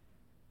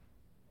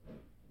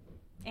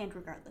 And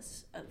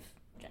regardless of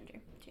gender,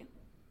 too.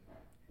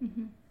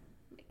 Mm-hmm.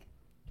 Like,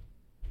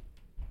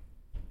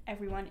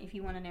 everyone, if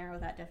you want to narrow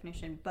that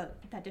definition, but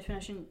that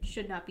definition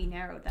should not be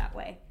narrowed that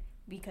way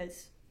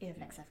because it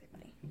affects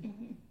everybody.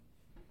 Mm-hmm.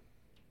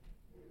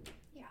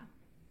 Yeah.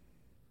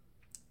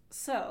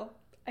 So,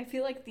 I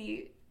feel like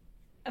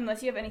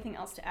unless you have anything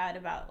else to add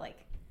about,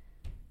 like,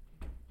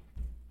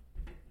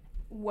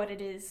 what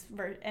it is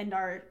and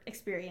our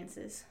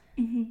experiences,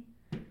 mm-hmm.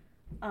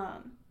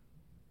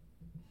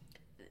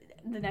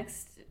 The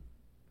next,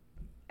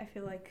 I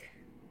feel like,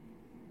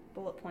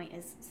 bullet point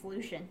is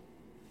solution.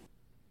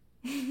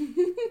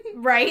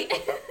 Right?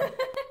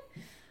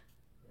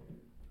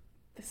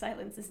 The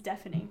silence is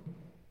deafening.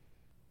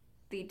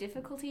 The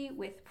difficulty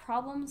with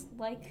problems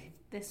like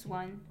this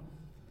one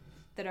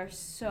that are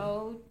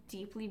so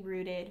deeply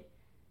rooted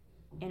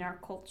in our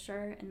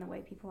culture and the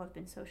way people have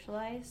been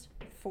socialized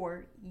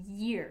for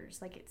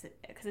years, like,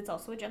 because it's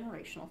also a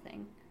generational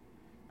thing.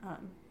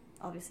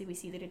 Obviously, we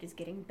see that it is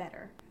getting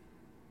better.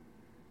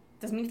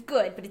 Doesn't mean it's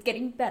good, but it's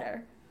getting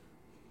better.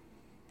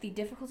 The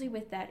difficulty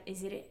with that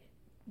is that it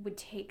would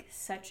take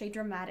such a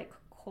dramatic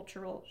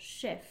cultural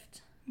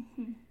shift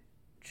mm-hmm.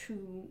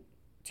 to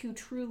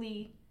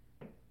truly,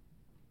 I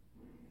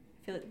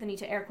feel like the need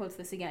to air quotes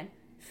this again,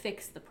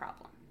 fix the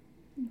problem.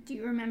 Do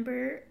you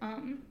remember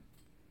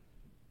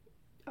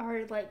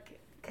our, like,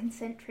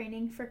 consent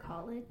training for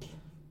college?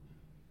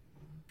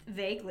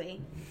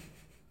 Vaguely.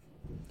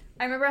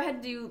 I remember I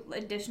had to do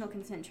additional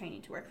consent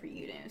training to work for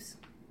UNews.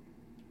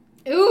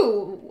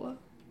 Ooh,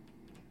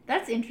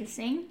 that's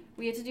interesting.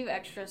 We had to do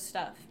extra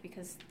stuff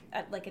because,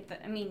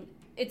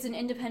 it's an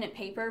independent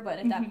paper, but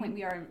at that point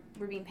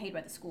we're being paid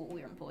by the school.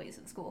 We are employees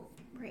of the school.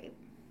 Right.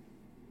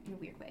 In a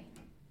weird way.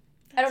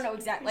 I don't know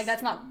exactly. Like,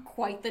 that's not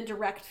quite the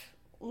direct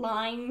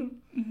line,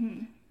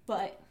 mm-hmm.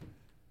 but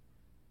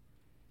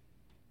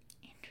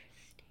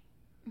interesting.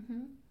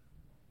 Mm-hmm.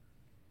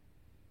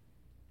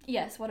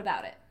 Yes. What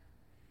about it?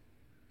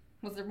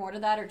 Was there more to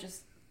that, or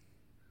just?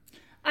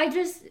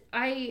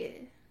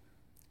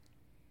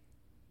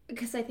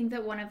 Because I think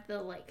that one of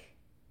the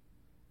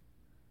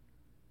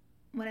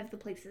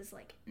places,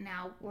 like,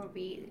 now where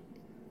we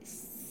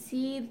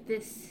see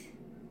this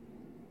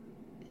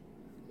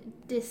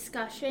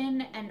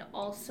discussion and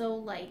also,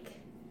 like,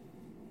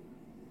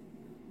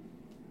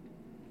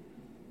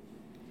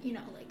 you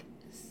know, like,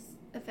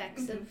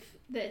 effects mm-hmm. of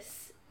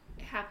this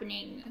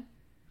happening,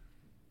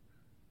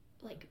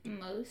 like,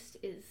 most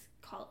is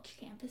college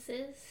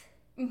campuses.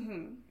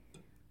 Mm-hmm.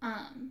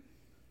 I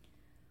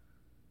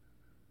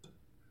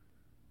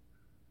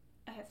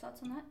have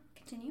thoughts on that.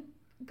 Continue.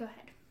 Go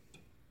ahead.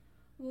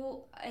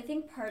 Well, I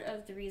think part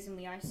of the reason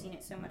we are seeing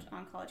it so much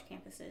on college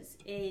campuses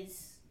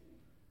is,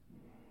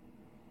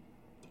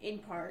 in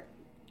part,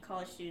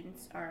 college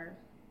students are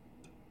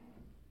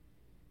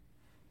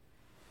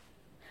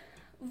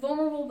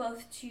vulnerable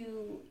both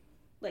to,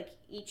 like,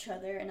 each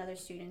other and other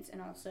students,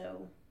 and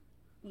also,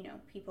 you know,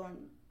 people in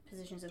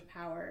positions of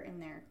power in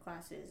their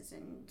classes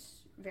and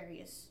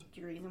various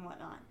degrees and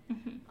whatnot.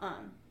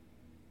 Mm-hmm.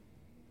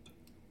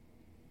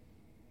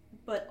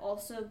 But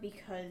also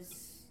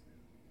because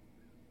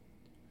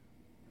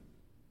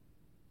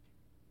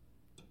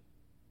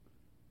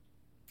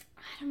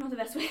I don't know the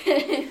best way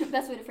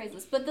to phrase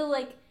this, but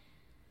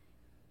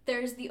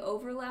there's the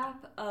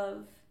overlap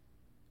of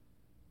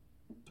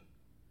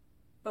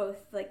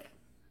both, like,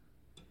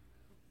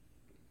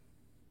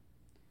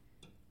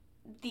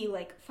 the,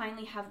 like,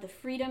 finally have the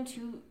freedom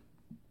to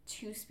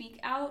speak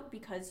out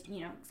because, you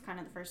know, it's kind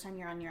of the first time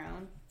you're on your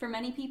own for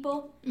many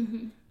people.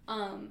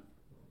 Mm-hmm.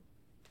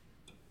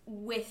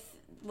 With,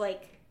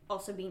 like,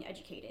 also being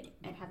educated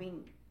and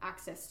having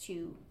access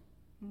to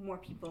more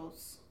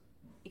people's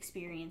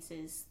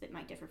experiences that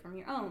might differ from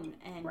your own,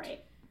 and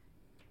right.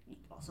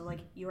 also,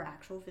 like, your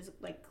actual physical,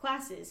 like,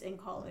 classes in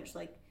college.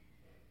 Like,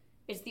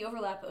 it's the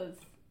overlap of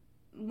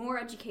more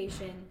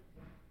education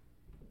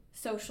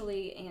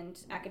socially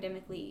and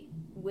academically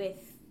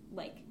with,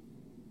 like,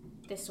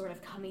 this sort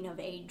of coming of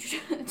age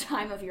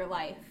time of your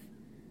life.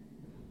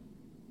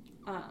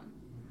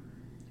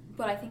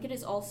 But I think it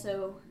is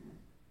also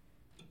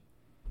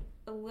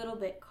a little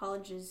bit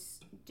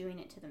colleges doing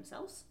it to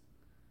themselves.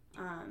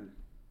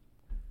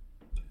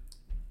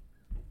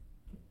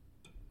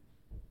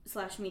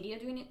 Slash media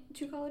doing it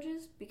to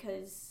colleges,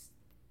 because,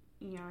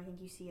 you know, I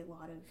think you see a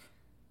lot of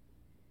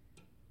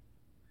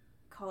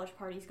college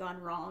parties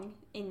gone wrong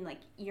in,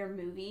 like, your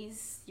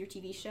movies, your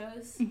TV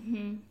shows.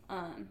 Mm-hmm.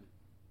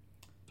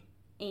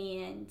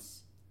 And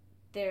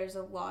there's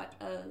a lot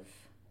of,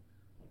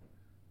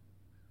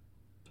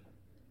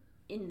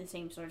 in the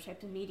same sort of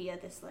type of media,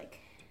 this,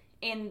 like,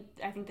 and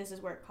I think this is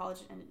where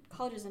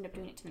colleges end up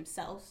doing it to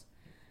themselves,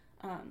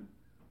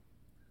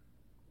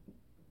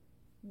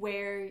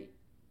 where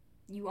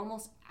you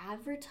almost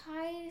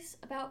advertise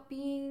about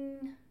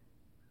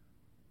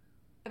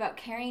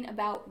caring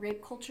about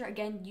rape culture,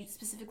 again, you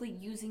specifically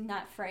using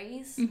that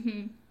phrase,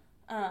 Mm-hmm.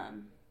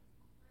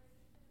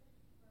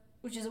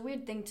 Which is a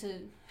weird thing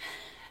to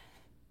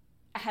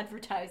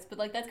advertise, but,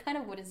 like, that's kind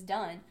of what is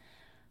done.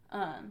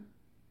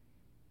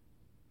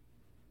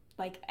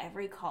 Like,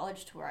 every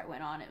college tour I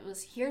went on, it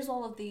was, here's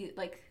all the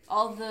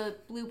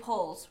blue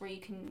poles where you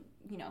can,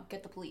 you know,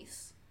 get the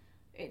police.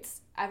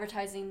 It's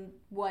advertising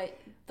what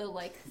the,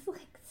 like... It's,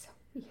 like, so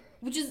weird.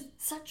 Which is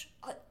such...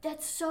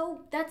 that's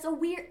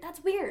weird.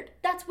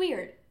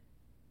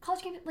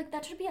 College campus, like,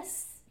 that should be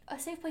a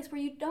safe place where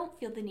you don't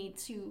feel the need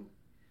to...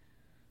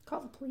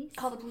 Call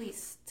the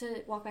police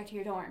to walk back to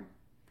your dorm.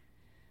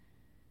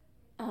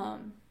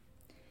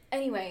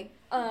 Anyway,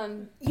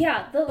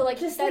 yeah, like,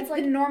 just that's, like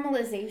like, the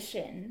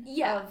normalization.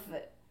 Yeah. Of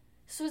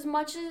so as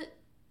much as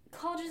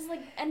colleges,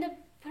 like, end up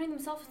putting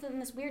themselves in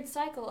this weird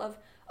cycle of,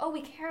 oh,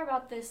 we care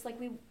about this, like,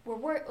 we're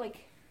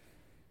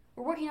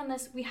working on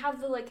this, we have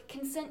the, like,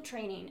 consent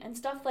training and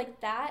stuff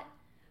like that,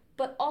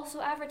 but also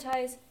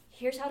advertise,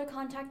 here's how to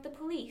contact the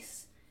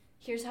police,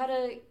 here's how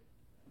to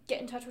get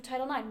in touch with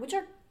Title IX, which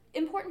are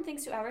important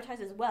things to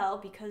advertise as well,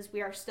 because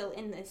we are still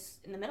in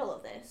the middle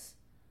of this.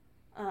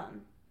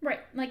 Right,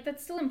 like,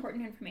 that's still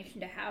important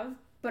information to have,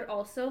 but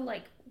also,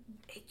 like...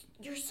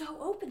 You're so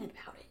open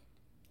about it.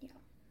 Yeah.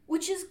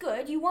 Which is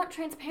good. You want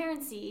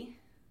transparency.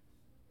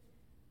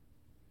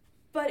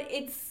 But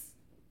it's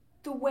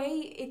the way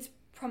it's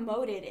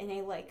promoted in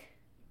a, like,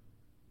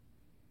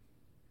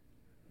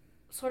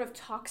 sort of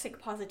toxic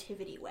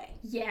positivity way.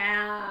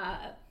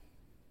 Yeah.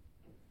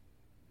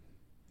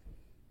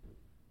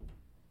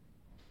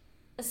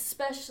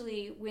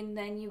 Especially when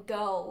then you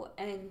go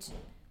and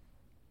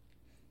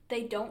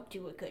they don't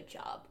do a good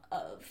job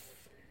of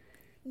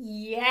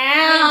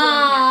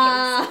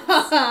Yeah.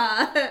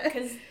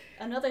 Because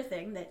another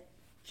thing that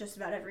just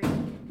about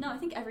I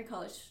think every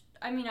college,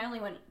 I mean, I only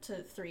went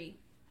to 3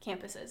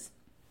 campuses.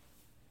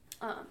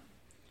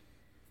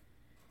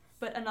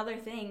 But another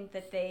thing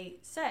that they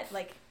said,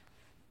 like,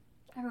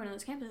 everyone on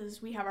those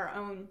campuses, we have our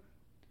own,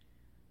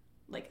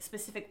 like,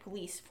 specific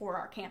police for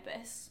our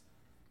campus.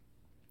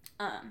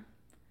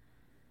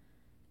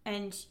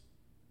 And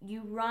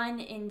you run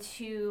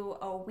into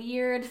a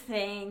weird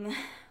thing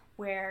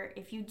where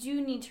if you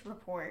do need to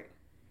report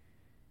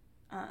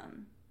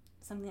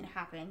something that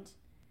happened,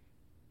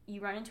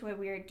 you run into a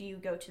weird, do you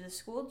go to the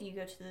school? Do you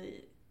go to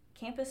the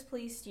campus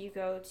police? Do you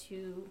go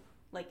to,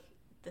 like,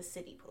 the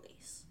city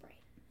police? Right.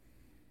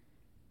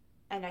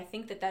 And I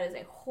think that is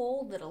a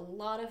hole that a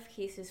lot of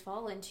cases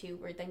fall into,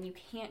 where then you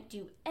can't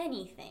do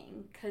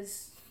anything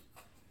because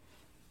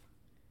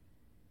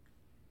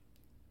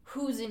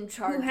who's in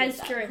charge? Who has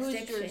of that?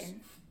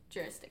 jurisdiction?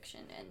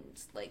 Jurisdiction,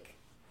 and, like,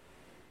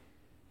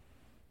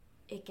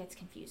 it gets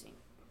confusing.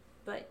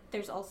 But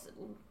there's also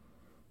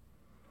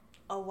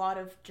a lot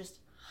of just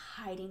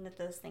hiding that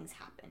those things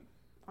happen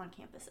on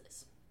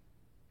campuses.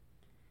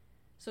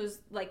 So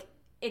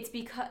it's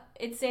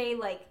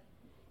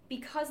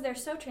because they're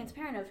so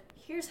transparent of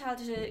here's how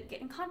to get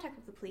in contact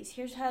with the police,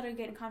 here's how to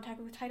get in contact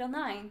with Title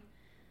IX,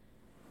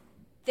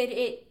 that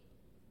it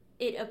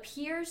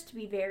appears to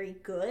be very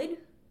good,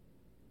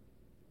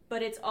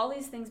 but it's all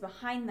these things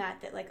behind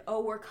that like,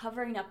 oh, we're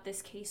covering up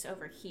this case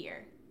over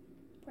here.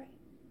 Right.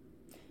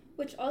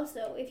 Which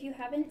also, if you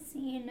haven't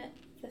seen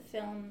the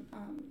film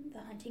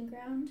The Hunting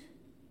Ground,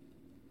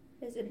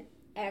 is an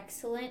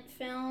excellent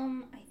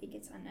film. I think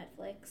it's on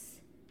Netflix.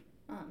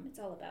 It's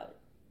all about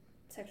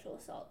sexual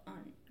assault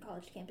on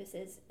college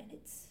campuses, and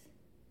it's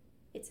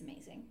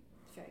amazing.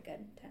 It's very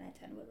good. 10 out of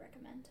 10 would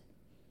recommend.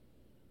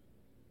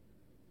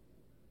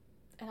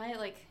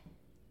 And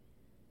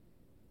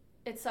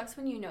it sucks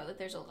when you know that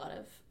there's a lot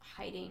of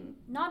hiding,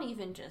 not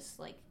even just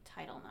like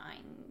Title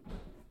IX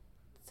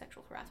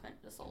sexual harassment,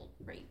 assault,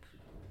 rape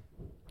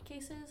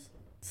cases.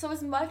 So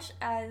as much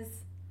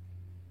as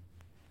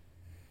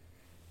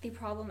the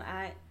problem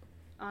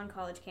on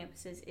college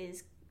campuses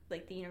is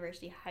like the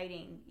university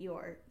hiding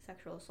your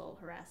sexual assault,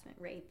 harassment,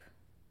 rape,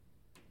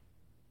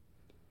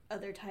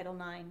 other Title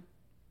IX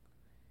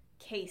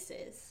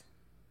cases,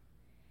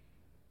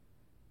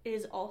 it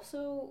is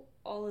also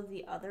all of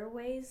the other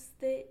ways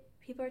that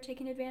people are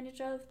taken advantage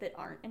of that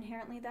aren't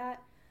inherently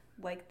that,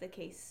 like the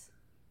case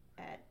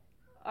at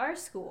our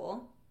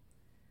school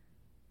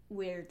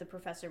where the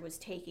professor was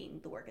taking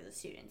the work of the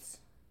students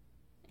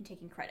and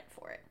taking credit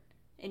for it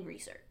in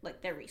research,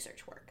 like their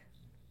research work.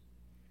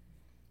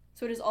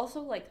 So it is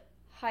also like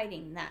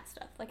hiding that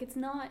stuff. Like it's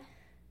not,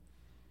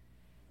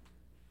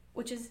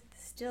 which is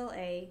still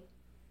a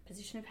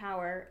position of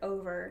power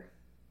over,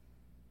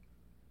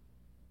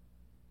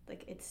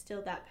 like it's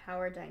still that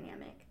power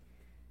dynamic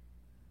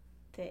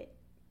that,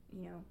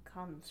 you know,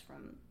 comes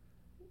from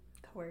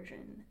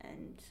coercion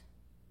and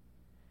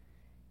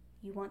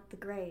you want the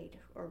grade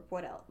or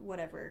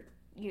whatever,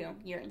 you know,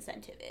 your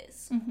incentive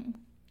is. Mm-hmm.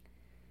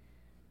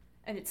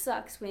 And it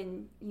sucks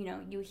when, you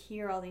know, you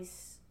hear all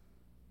these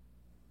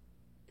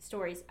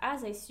stories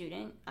as a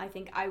student. I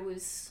think I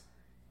was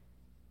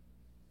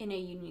in a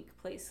unique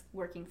place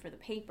working for the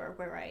paper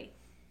where I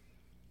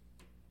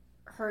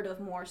heard of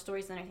more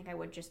stories than I think I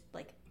would just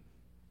like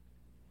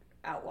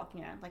out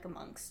walking around like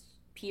amongst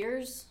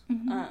peers,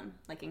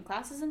 like in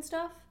classes and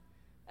stuff,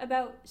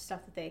 about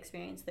stuff that they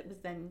experienced that was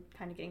then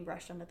kind of getting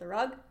brushed under the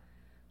rug.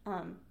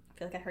 I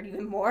feel like I heard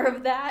even more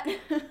of that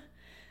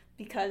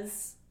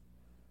because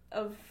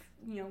of,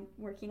 you know,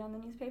 working on the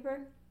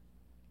newspaper.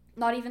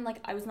 Not even like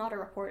I was not a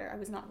reporter, I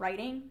was not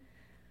writing,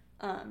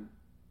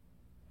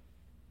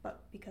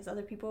 but because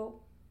other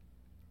people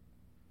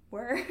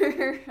were,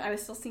 I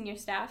was still senior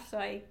staff, so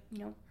I, you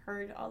know,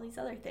 heard all these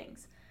other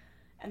things.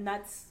 And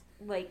that's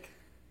like,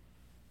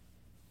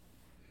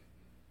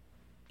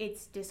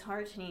 it's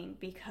disheartening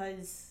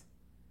because,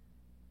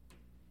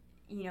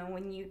 you know,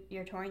 when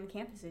you're touring the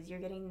campuses, you're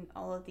getting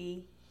all of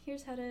the,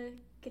 here's how to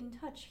get in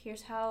touch,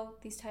 here's how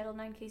these Title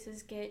IX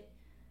cases get,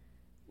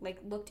 like,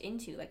 looked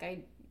into. Like, I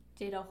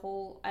did a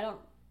whole, I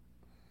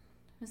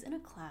was in a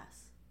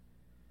class,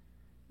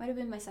 might have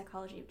been my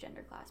psychology of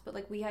gender class, but,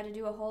 like, we had to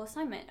do a whole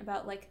assignment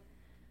about, like,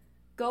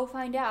 go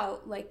find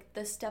out, like,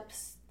 the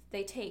steps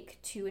they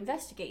take to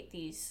investigate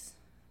these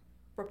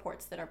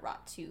reports that are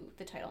brought to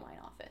the Title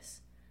IX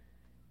office.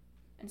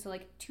 And so,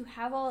 like, to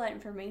have all that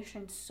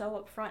information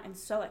so upfront and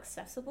so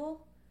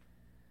accessible,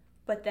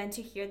 but then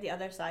to hear the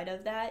other side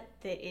of that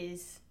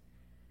is,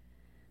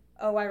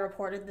 oh, I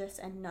reported this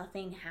and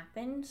nothing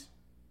happened,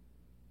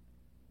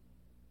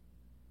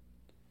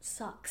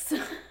 sucks.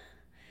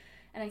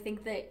 And I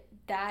think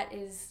that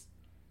is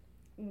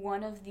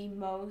one of the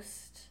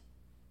most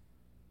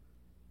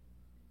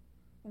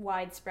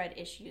widespread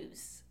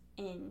issues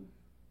in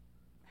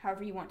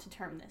however you want to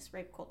term this,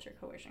 rape culture,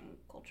 coercion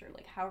culture,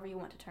 like however you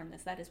want to term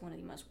this, that is one of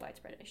the most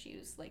widespread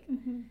issues. Like,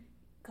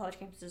 college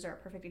campuses are a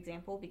perfect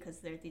example because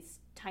they're these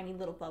tiny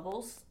little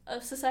bubbles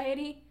of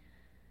society.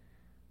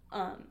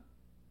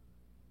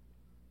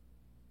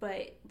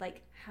 But,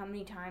 like, how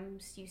many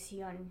times do you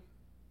see on,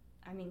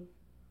 I mean,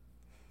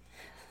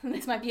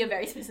 this might be a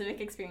very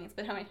specific experience,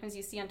 but how many times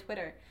you see on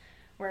Twitter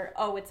where,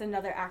 it's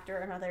another actor,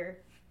 another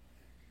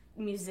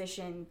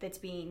musician that's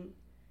being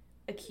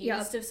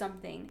accused of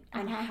something,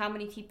 and how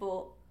many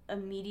people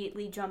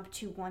immediately jump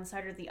to one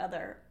side or the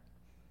other.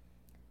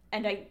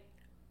 And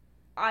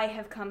I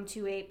have come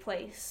to a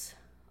place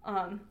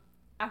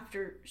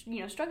after,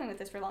 you know, struggling with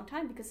this for a long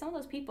time, because some of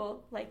those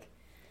people, like,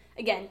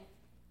 again,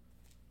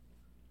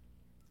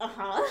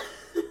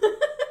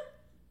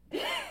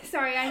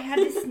 sorry, I had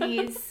to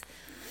sneeze.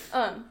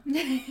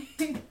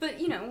 But,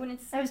 you know, when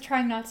it's, I was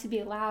trying not to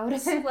be loud.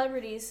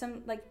 Celebrities,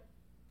 some, like,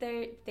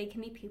 they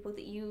can be people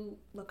that you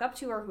look up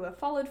to or who have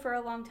followed for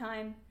a long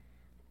time,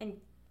 and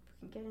we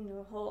can get into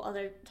a whole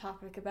other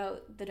topic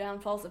about the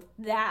downfalls of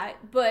that,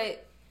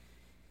 but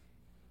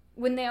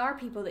when they are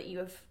people that you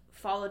have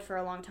followed for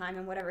a long time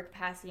in whatever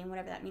capacity and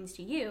whatever that means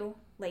to you,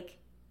 like,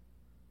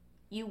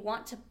 you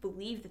want to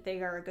believe that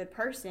they are a good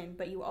person,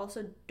 but you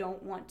also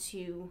don't want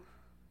to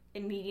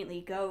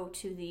immediately go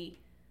to the,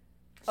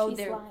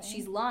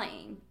 she's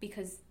lying,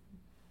 because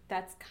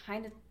that's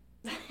kind of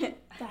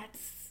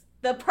That's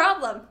the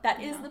problem.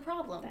 That is the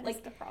problem. That like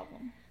is the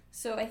problem.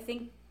 So I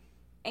think,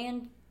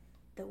 and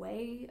the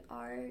way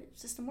our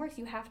system works,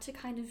 you have to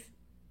kind of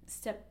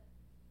step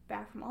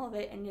back from all of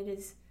it, and it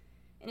is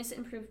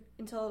innocent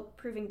until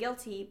proven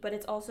guilty, but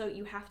it's also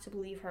you have to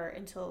believe her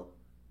until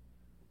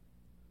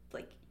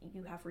like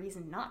you have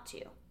reason not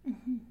to.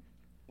 Mm-hmm.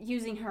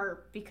 Using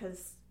her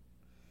because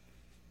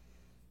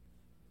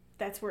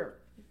that's where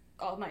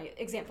all my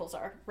examples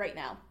are right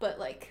now, but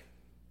like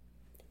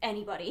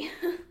anybody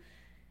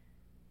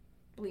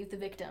believe the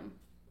victim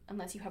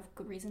unless you have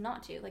good reason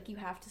not to. Like, you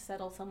have to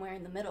settle somewhere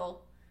in the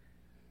middle.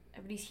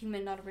 Everybody's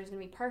human, not everybody's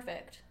gonna be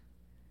perfect.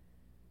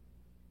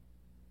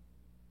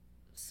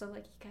 So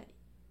like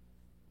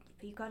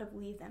you gotta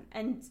believe them.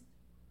 And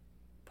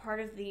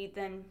part of the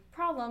then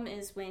problem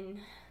is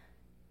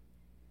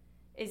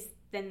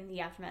then the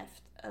aftermath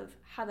of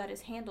how that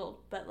is handled.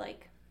 But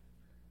like,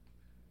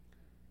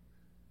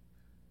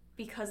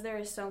 because there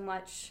is so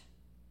much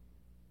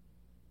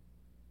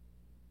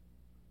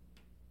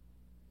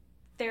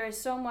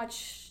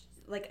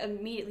like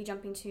immediately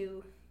jumping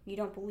to you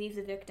don't believe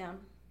the victim,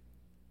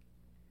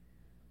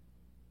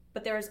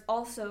 but there is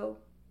also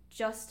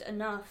just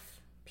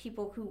enough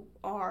people who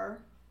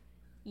are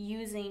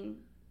using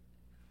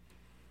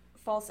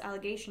false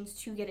allegations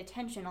to get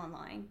attention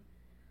online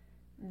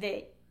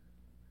that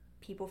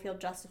people feel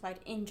justified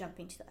in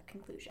jumping to that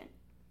conclusion,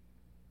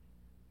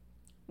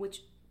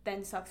 which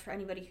then sucks for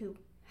anybody who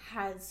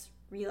has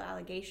real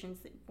allegations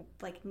that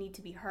like need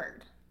to be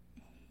heard,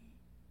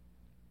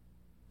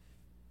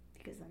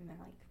 because then they're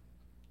like,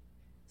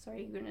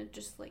 sorry, you're gonna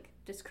just like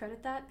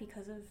discredit that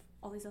because of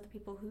all these other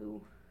people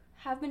who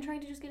have been trying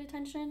to just get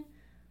attention?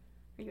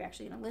 Are you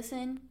actually gonna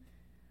listen?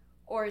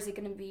 Or is it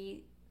gonna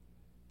be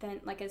then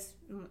like, as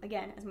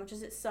much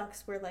as it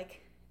sucks, where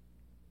like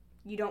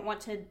you don't want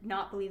to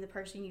not believe the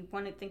person, you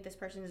want to think this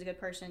person is a good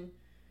person,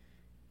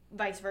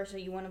 vice versa,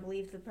 you want to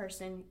believe the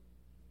person,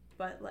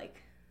 but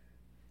like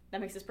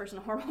that makes this person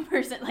a horrible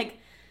person, like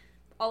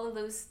all of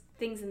those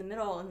things in the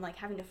middle, and like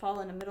having to fall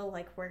in the middle,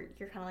 like where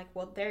you're kind of like,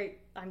 well,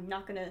 I'm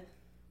not gonna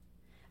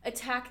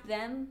attack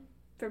them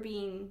for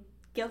being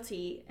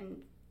guilty and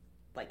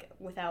like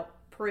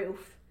without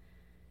proof,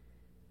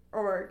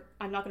 or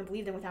I'm not gonna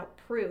believe them without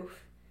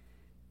proof.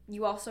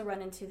 You also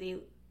run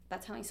into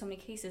that's how so many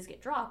cases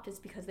get dropped, is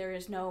because there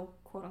is no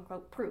quote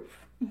unquote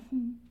proof.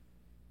 Mm-hmm.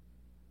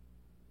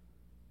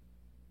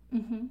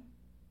 Mm-hmm.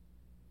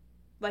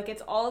 Like,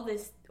 it's all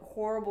this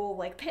horrible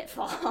like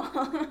pitfall.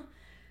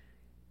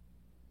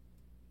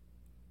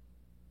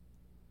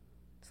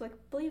 So like,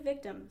 believe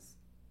victims.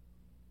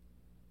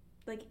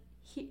 Like,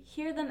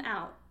 hear them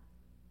out.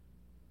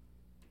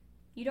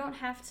 You don't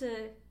have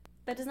to.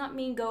 That does not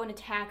mean go and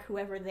attack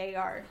whoever they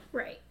are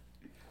Right.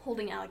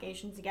 holding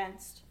allegations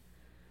against.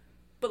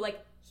 But like,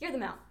 hear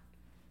them out.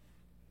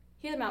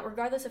 Hear them out,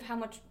 regardless of how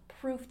much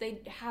proof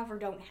they have or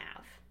don't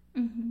have.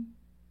 Mm-hmm.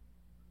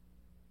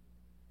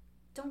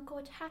 Don't go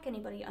attack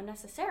anybody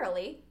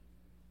unnecessarily.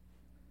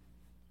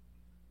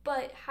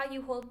 But how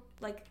you hold,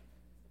 like,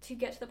 to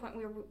get to the point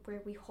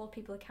where we hold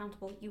people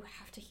accountable, you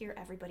have to hear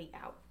everybody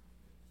out.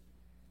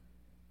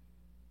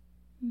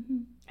 Mm-hmm.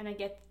 And I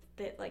get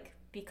that, like,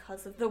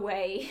 because of the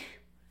way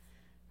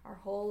our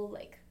whole,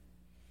 like,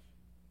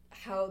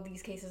 how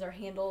these cases are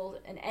handled,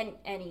 and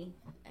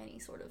any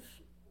sort of,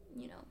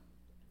 you know,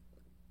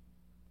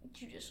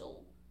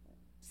 judicial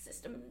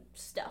system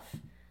stuff,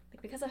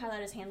 like, because of how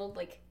that is handled,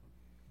 like,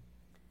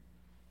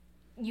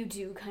 you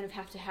do kind of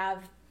have to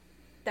have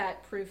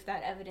that proof,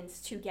 that evidence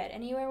to get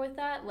anywhere with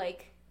that.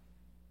 Like,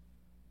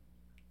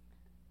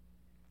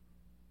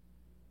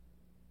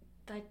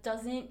 that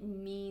doesn't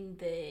mean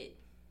that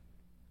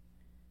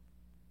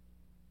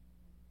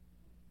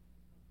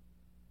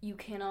you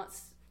cannot,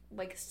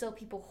 like,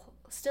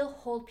 still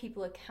hold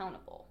people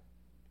accountable.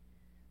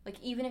 Like,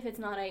 even if it's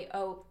not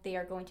they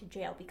are going to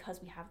jail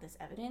because we have this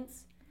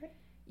evidence, right,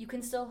 you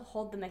can still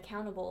hold them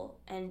accountable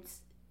and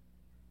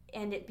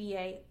it be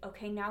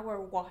okay, now we're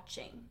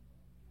watching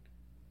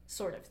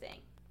sort of thing.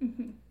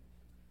 Mm-hmm.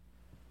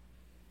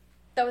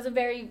 That was a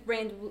very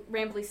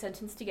rambly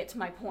sentence to get to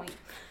my point,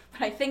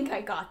 but I think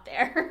I got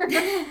there.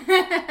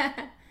 Yeah.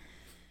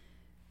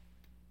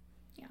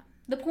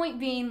 The point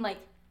being, like,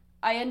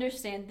 I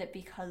understand that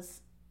because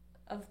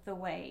of the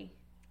way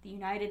the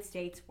United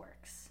States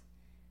works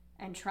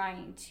and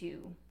trying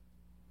to,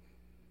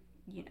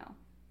 you know,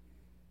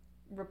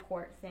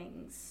 report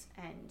things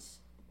and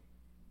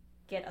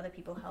get other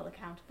people held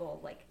accountable,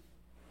 like,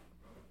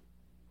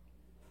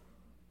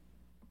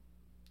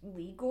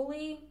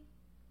 legally,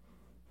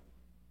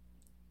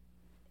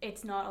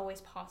 it's not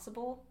always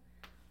possible,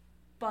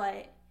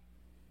 but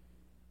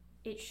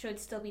it should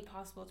still be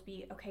possible to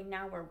be, okay,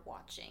 now we're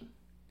watching.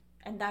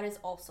 And that is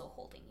also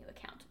holding you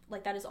accountable.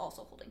 Like, that is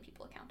also holding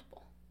people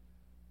accountable.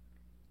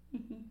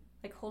 Mm-hmm.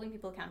 Like, holding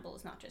people accountable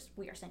is not just,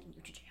 we are sending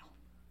you to jail.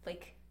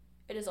 Like,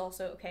 it is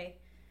also, okay,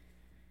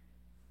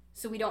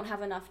 so we don't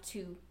have enough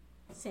to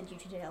send you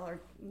to jail, or,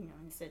 you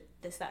know,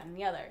 this, that, and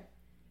the other.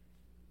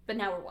 But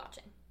now we're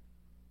watching.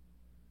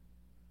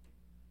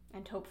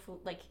 And hopefully,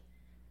 like,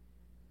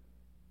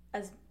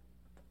 as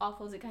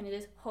awful as it kind of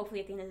is, hopefully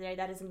at the end of the day,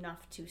 that is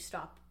enough to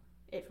stop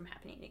it from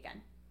happening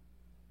again.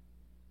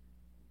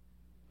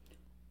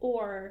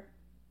 Or,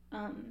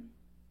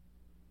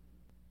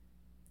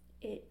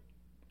 it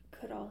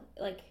could all,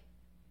 like,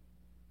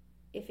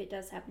 if it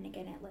does happen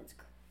again, it lends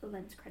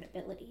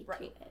credibility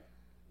to it.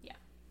 Yeah.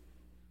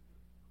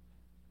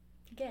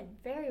 Again,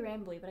 very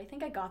rambly, but I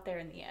think I got there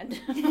in the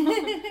end.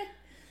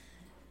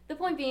 The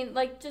point being,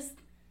 like, just,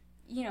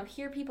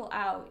 hear people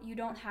out. You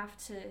don't have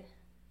to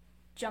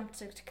jump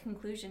to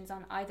conclusions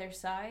on either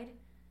side,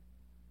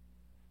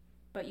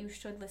 but you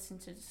should listen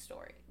to the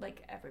story,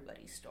 like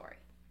everybody's story.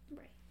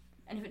 Right.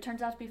 And if it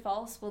turns out to be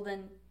false, well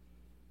then,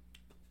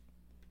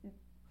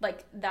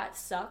 like, that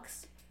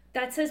sucks.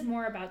 That says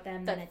more about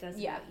them than it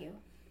does about you.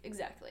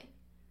 Exactly.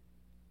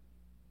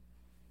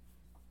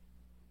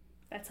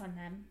 That's on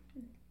them.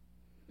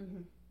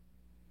 Mm-hmm.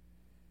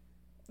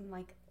 And,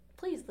 like,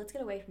 please, let's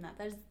get away from that.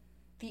 That is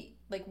the,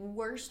 like,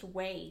 worst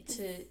way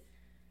to...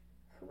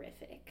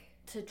 Horrific.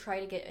 To try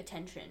to get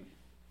attention.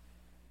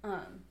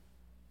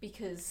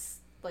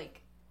 Because,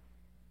 like...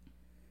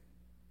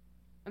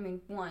 I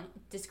mean, one,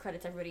 it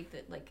discredits everybody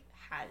that, like,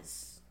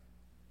 has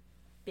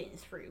been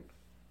through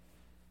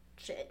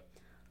shit.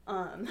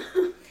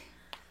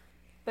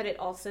 But it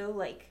also,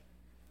 like...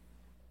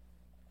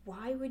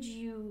 Why would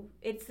you...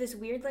 It's this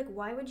weird, like,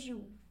 why would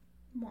you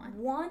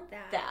want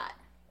that?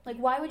 Like,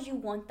 why would you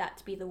want that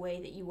to be the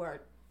way that you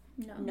are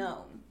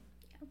known?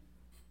 Yeah.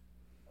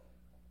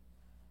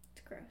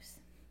 It's gross.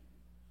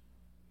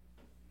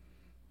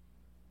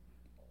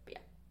 But yeah.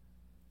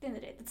 At the end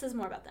of the day, that says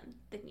more about them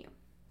than you.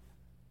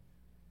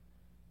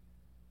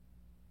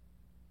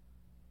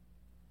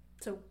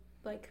 So,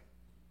 like,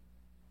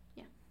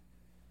 yeah.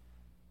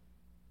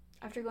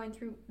 After going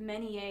through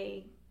many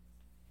a...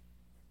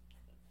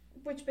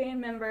 Which band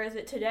member is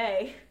it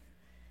today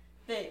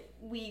that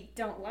we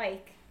don't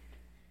like?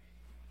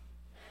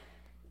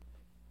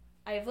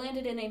 I have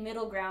landed in a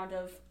middle ground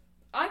of,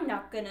 I'm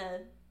not gonna...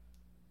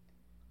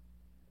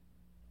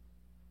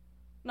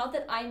 Not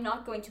that I'm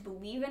not going to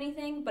believe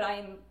anything, but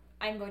I'm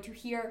going to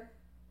hear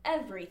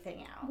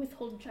everything out.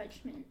 Withhold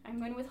judgment. I'm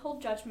going to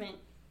withhold judgment.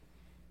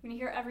 I'm going to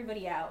hear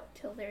everybody out.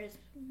 Till there's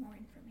more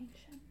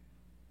information.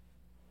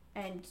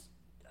 And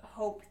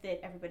hope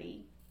that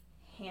everybody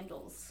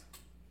handles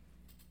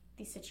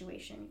the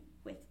situation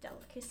with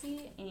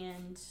delicacy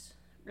and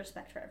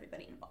respect for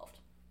everybody involved.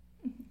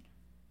 Mm-hmm.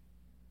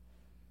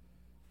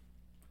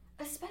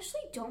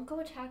 Especially don't go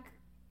attack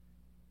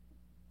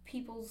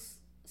people's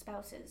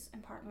spouses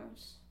and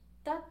partners.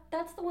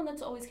 That's the one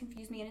that's always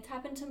confused me, and it's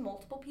happened to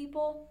multiple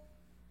people,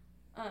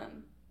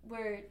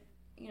 where,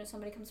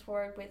 somebody comes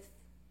forward with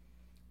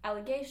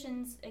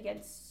allegations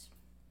against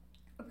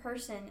a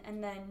person,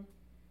 and then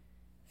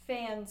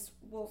fans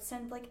will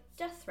send, like,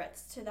 death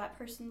threats to that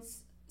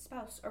person's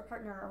spouse or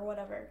partner or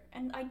whatever,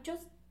 and I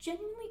just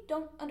genuinely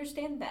don't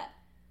understand that.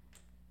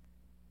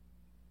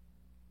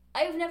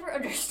 I've never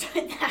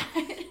understood that.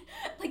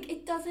 Like,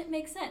 it doesn't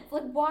make sense.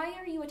 Like, why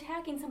are you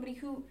attacking somebody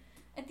who,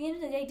 at the end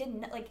of the day,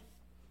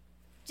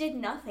 did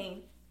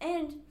nothing,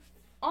 and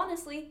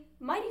honestly,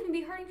 might even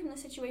be hurting from the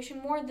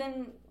situation more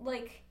than,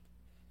 like,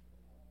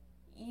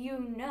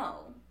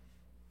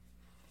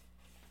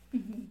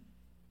 Mm-hmm.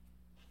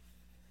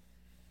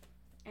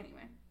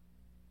 Anyway.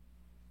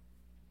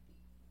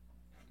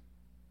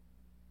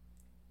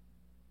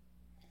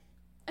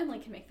 Emily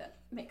can make that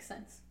make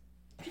sense.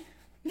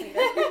 Later.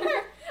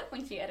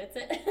 When she edits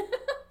it.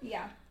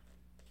 Yeah.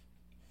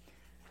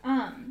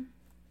 I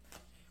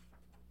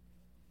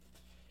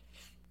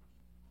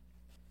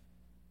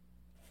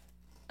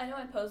know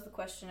I posed the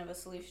question of a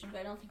solution, but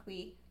I don't think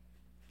we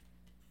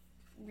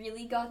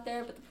really got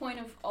there. But the point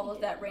of all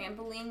of that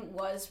rambling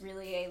was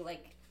really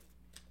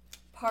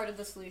part of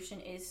the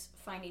solution is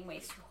finding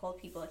ways to hold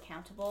people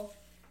accountable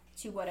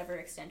to whatever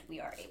extent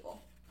we are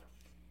able.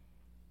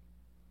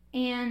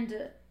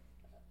 And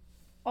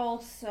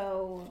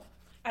also...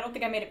 I don't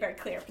think I made it very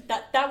clear, but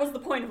that was the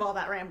point of all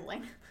that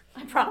rambling.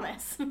 I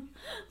promise.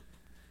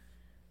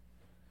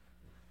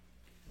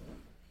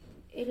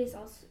 It is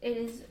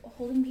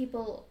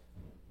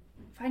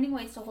finding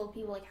ways to hold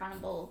people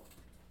accountable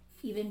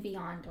even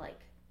beyond,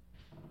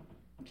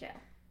 jail.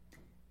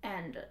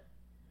 And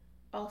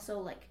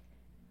also,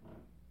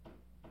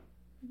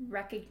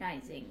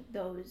 recognizing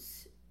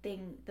those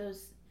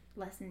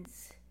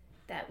lessons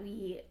that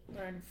we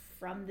learn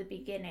from the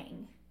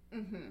beginning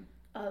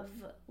of,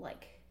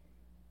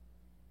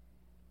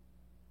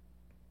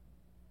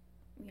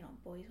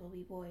 boys will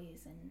be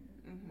boys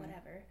and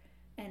whatever,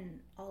 and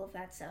all of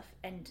that stuff,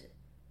 and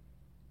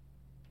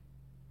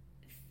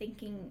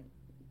thinking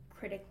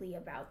critically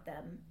about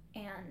them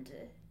and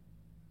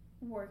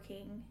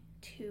working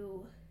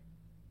to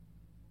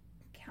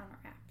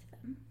counteract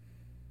them.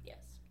 Yes.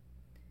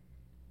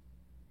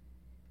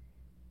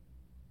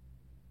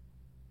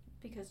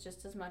 Because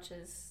just as much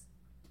as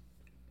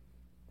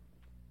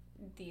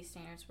these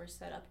standards were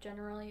set up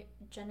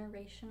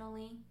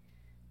generationally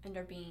and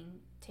are being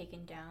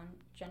taken down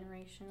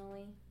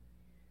generationally,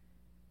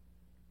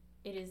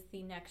 it is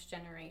the next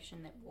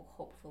generation that will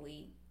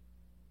hopefully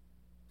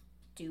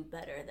do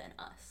better than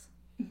us.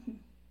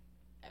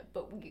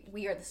 But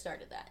we are the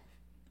start of that.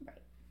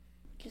 Right.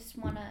 Just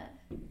want to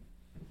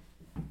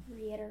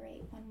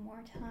reiterate one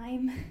more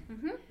time.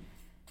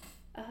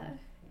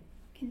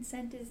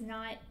 Consent is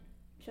not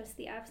just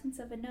the absence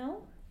of a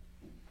no.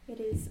 It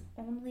is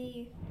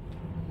only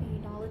a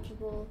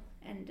knowledgeable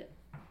and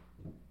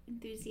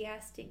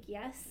enthusiastic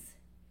yes.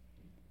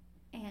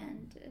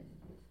 And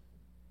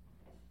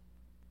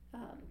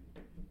I'll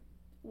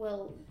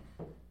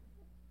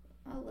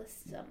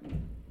list some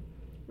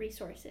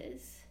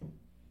resources.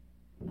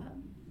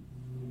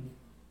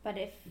 But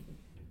if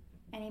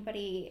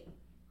anybody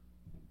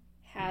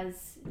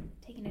has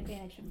taken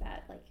advantage of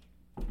that, like,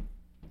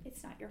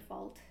 it's not your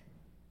fault.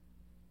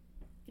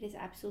 It is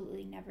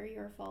absolutely never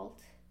your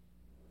fault.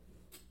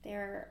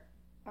 There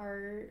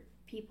are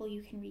people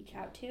you can reach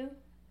out to.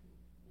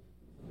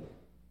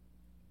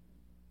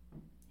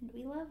 And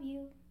we love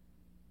you.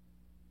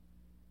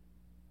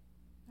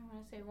 I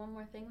want to say one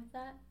more thing with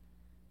that.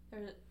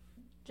 There's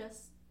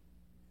just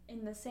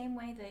in the same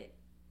way that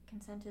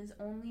consent is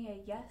only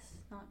a yes,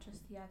 not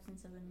just the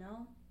absence of a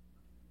no,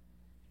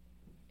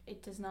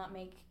 it does not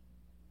make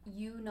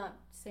you not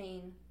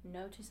saying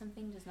no to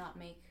something does not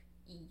make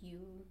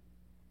you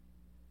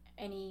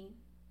any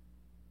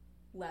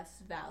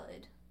less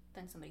valid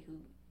than somebody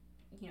who,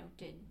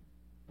 did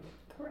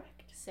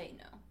correct say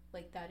no.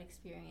 Like, that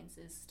experience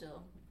is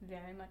still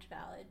very much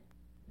valid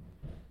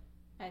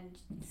and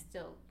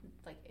still,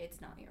 like, it's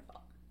not your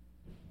fault.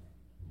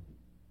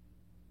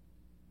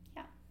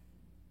 Yeah.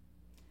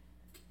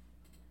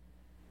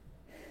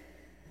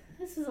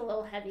 This is a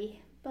little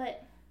heavy,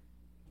 but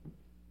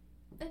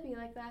It'd be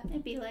like that.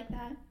 It'd be like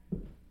that.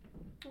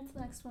 What's the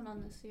next one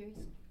on this series?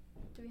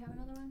 Do we have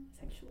another one?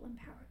 Sexual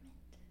empowerment.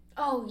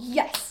 Oh,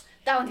 yes!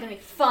 That one's gonna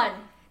be fun!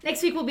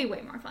 Next week will be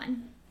way more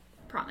fun.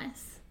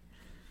 Promise.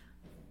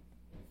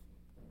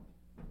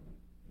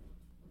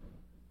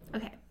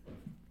 Okay.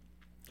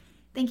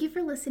 Thank you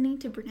for listening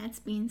to Brunettes,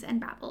 Beans, and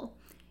Babble.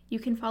 You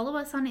can follow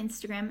us on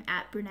Instagram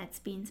at Brunettes,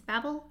 Beans,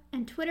 Babble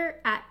and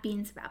Twitter at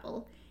Beans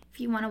Babble. If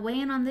you want to weigh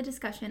in on the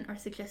discussion or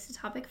suggest a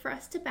topic for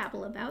us to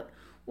babble about,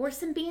 or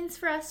some beans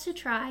for us to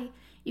try,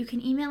 you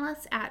can email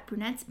us at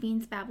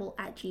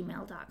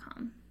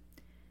brunettesbeansbabble@gmail.com.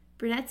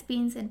 Brunettes,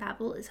 Beans, and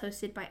Babble is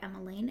hosted by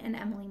Emma Lane and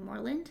Emily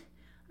Moreland.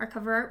 Our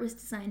cover art was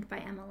designed by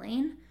Emma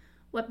Lane,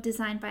 web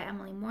designed by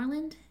Emily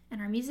Moreland,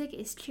 and our music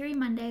is Cheery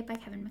Monday by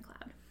Kevin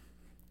MacLeod.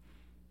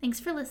 Thanks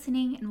for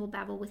listening, and we'll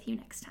babble with you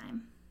next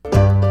time.